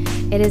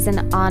 It is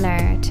an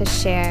honor to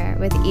share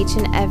with each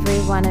and every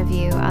one of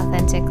you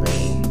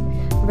authentically.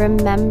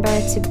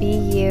 Remember to be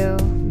you,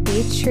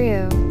 be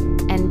true,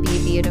 and be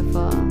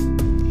beautiful.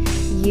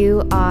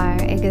 You are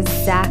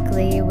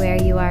exactly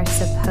where you are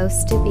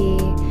supposed to be,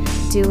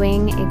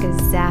 doing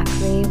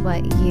exactly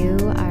what you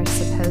are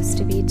supposed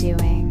to be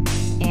doing.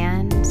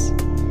 And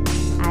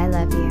I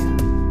love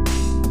you.